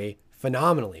Steph Curry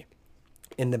phenomenally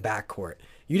in the backcourt.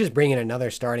 You just bring in another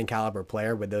starting caliber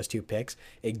player with those 2 picks,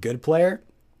 a good player,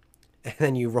 and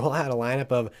then you roll out a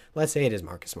lineup of, let's say it is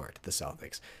Marcus Smart to the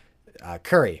Celtics,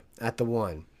 Curry at the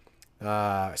 1,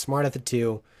 Smart at the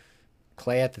 2,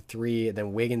 Clay at the 3,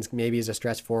 then Wiggins maybe as a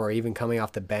stretch 4 or even coming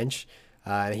off the bench.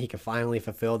 And he can finally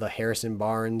fulfill the Harrison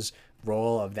Barnes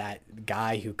role of that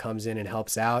guy who comes in and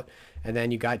helps out. And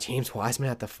then you got James Wiseman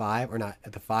at the 5, or not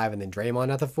at the 5, and then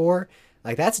Draymond at the 4.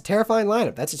 Like, that's a terrifying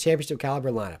lineup. That's a championship caliber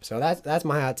lineup. So that's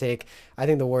my hot take. I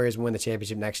think the Warriors win the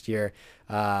championship next year.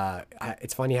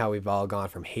 It's funny how we've all gone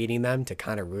from hating them to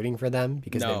kind of rooting for them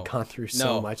because No. they've gone through so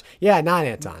No. much. Yeah, not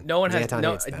Anton. No one has Anton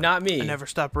no, hates them. not me. I never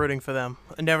stopped rooting for them.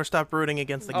 I never stopped rooting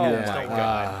against the Oh Cavs. my Don't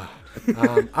God.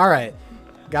 worry. All right,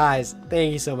 guys,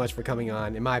 thank you so much for coming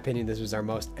on. In my opinion, this was our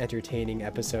most entertaining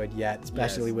episode yet,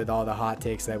 especially Yes. with all the hot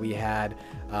takes that we had.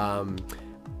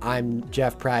 I'm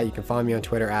Jeff Pratt. You can follow me on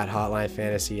Twitter at Hotline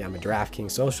Fantasy. I'm a DraftKings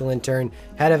social intern,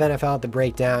 head of NFL at The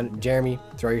Breakdown. Jeremy,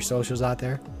 throw your socials out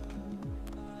there.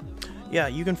 Yeah,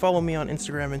 you can follow me on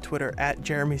Instagram and Twitter at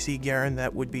Jeremy C. Guerin.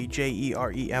 That would be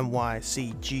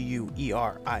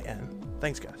JeremyCguerin.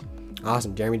 Thanks, guys.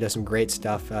 Awesome. Jeremy does some great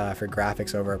stuff for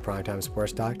graphics over at Primetime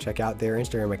Sports Talk. Check out their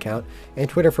Instagram account and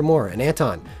Twitter for more. And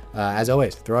Anton, as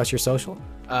always, throw us your social.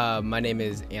 My name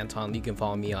is Anton Lee. You can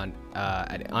follow me on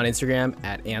Instagram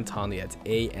at Anton Lee. That's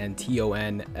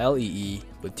ANTONLEE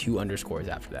with 2 underscores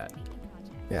after that.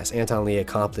 Yes, Anton Lee,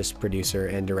 accomplished producer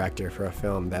and director for a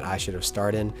film that I should have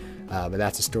starred in, but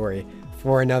that's a story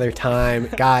for another time.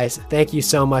 Guys, thank you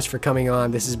so much for coming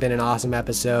on. This has been an awesome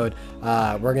episode.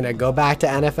 We're going to go back to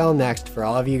NFL next. For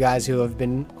all of you guys who have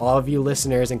been, all of you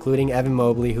listeners, including Evan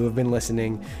Mobley, who have been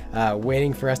listening,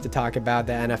 waiting for us to talk about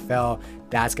the NFL,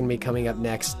 that's going to be coming up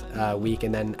next week.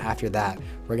 And then after that,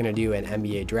 we're going to do an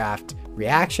NBA draft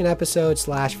reaction episode /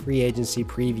 free agency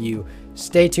preview.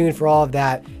 Stay tuned for all of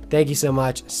that. Thank you so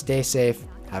much. Stay safe.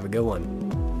 Have a good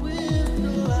one.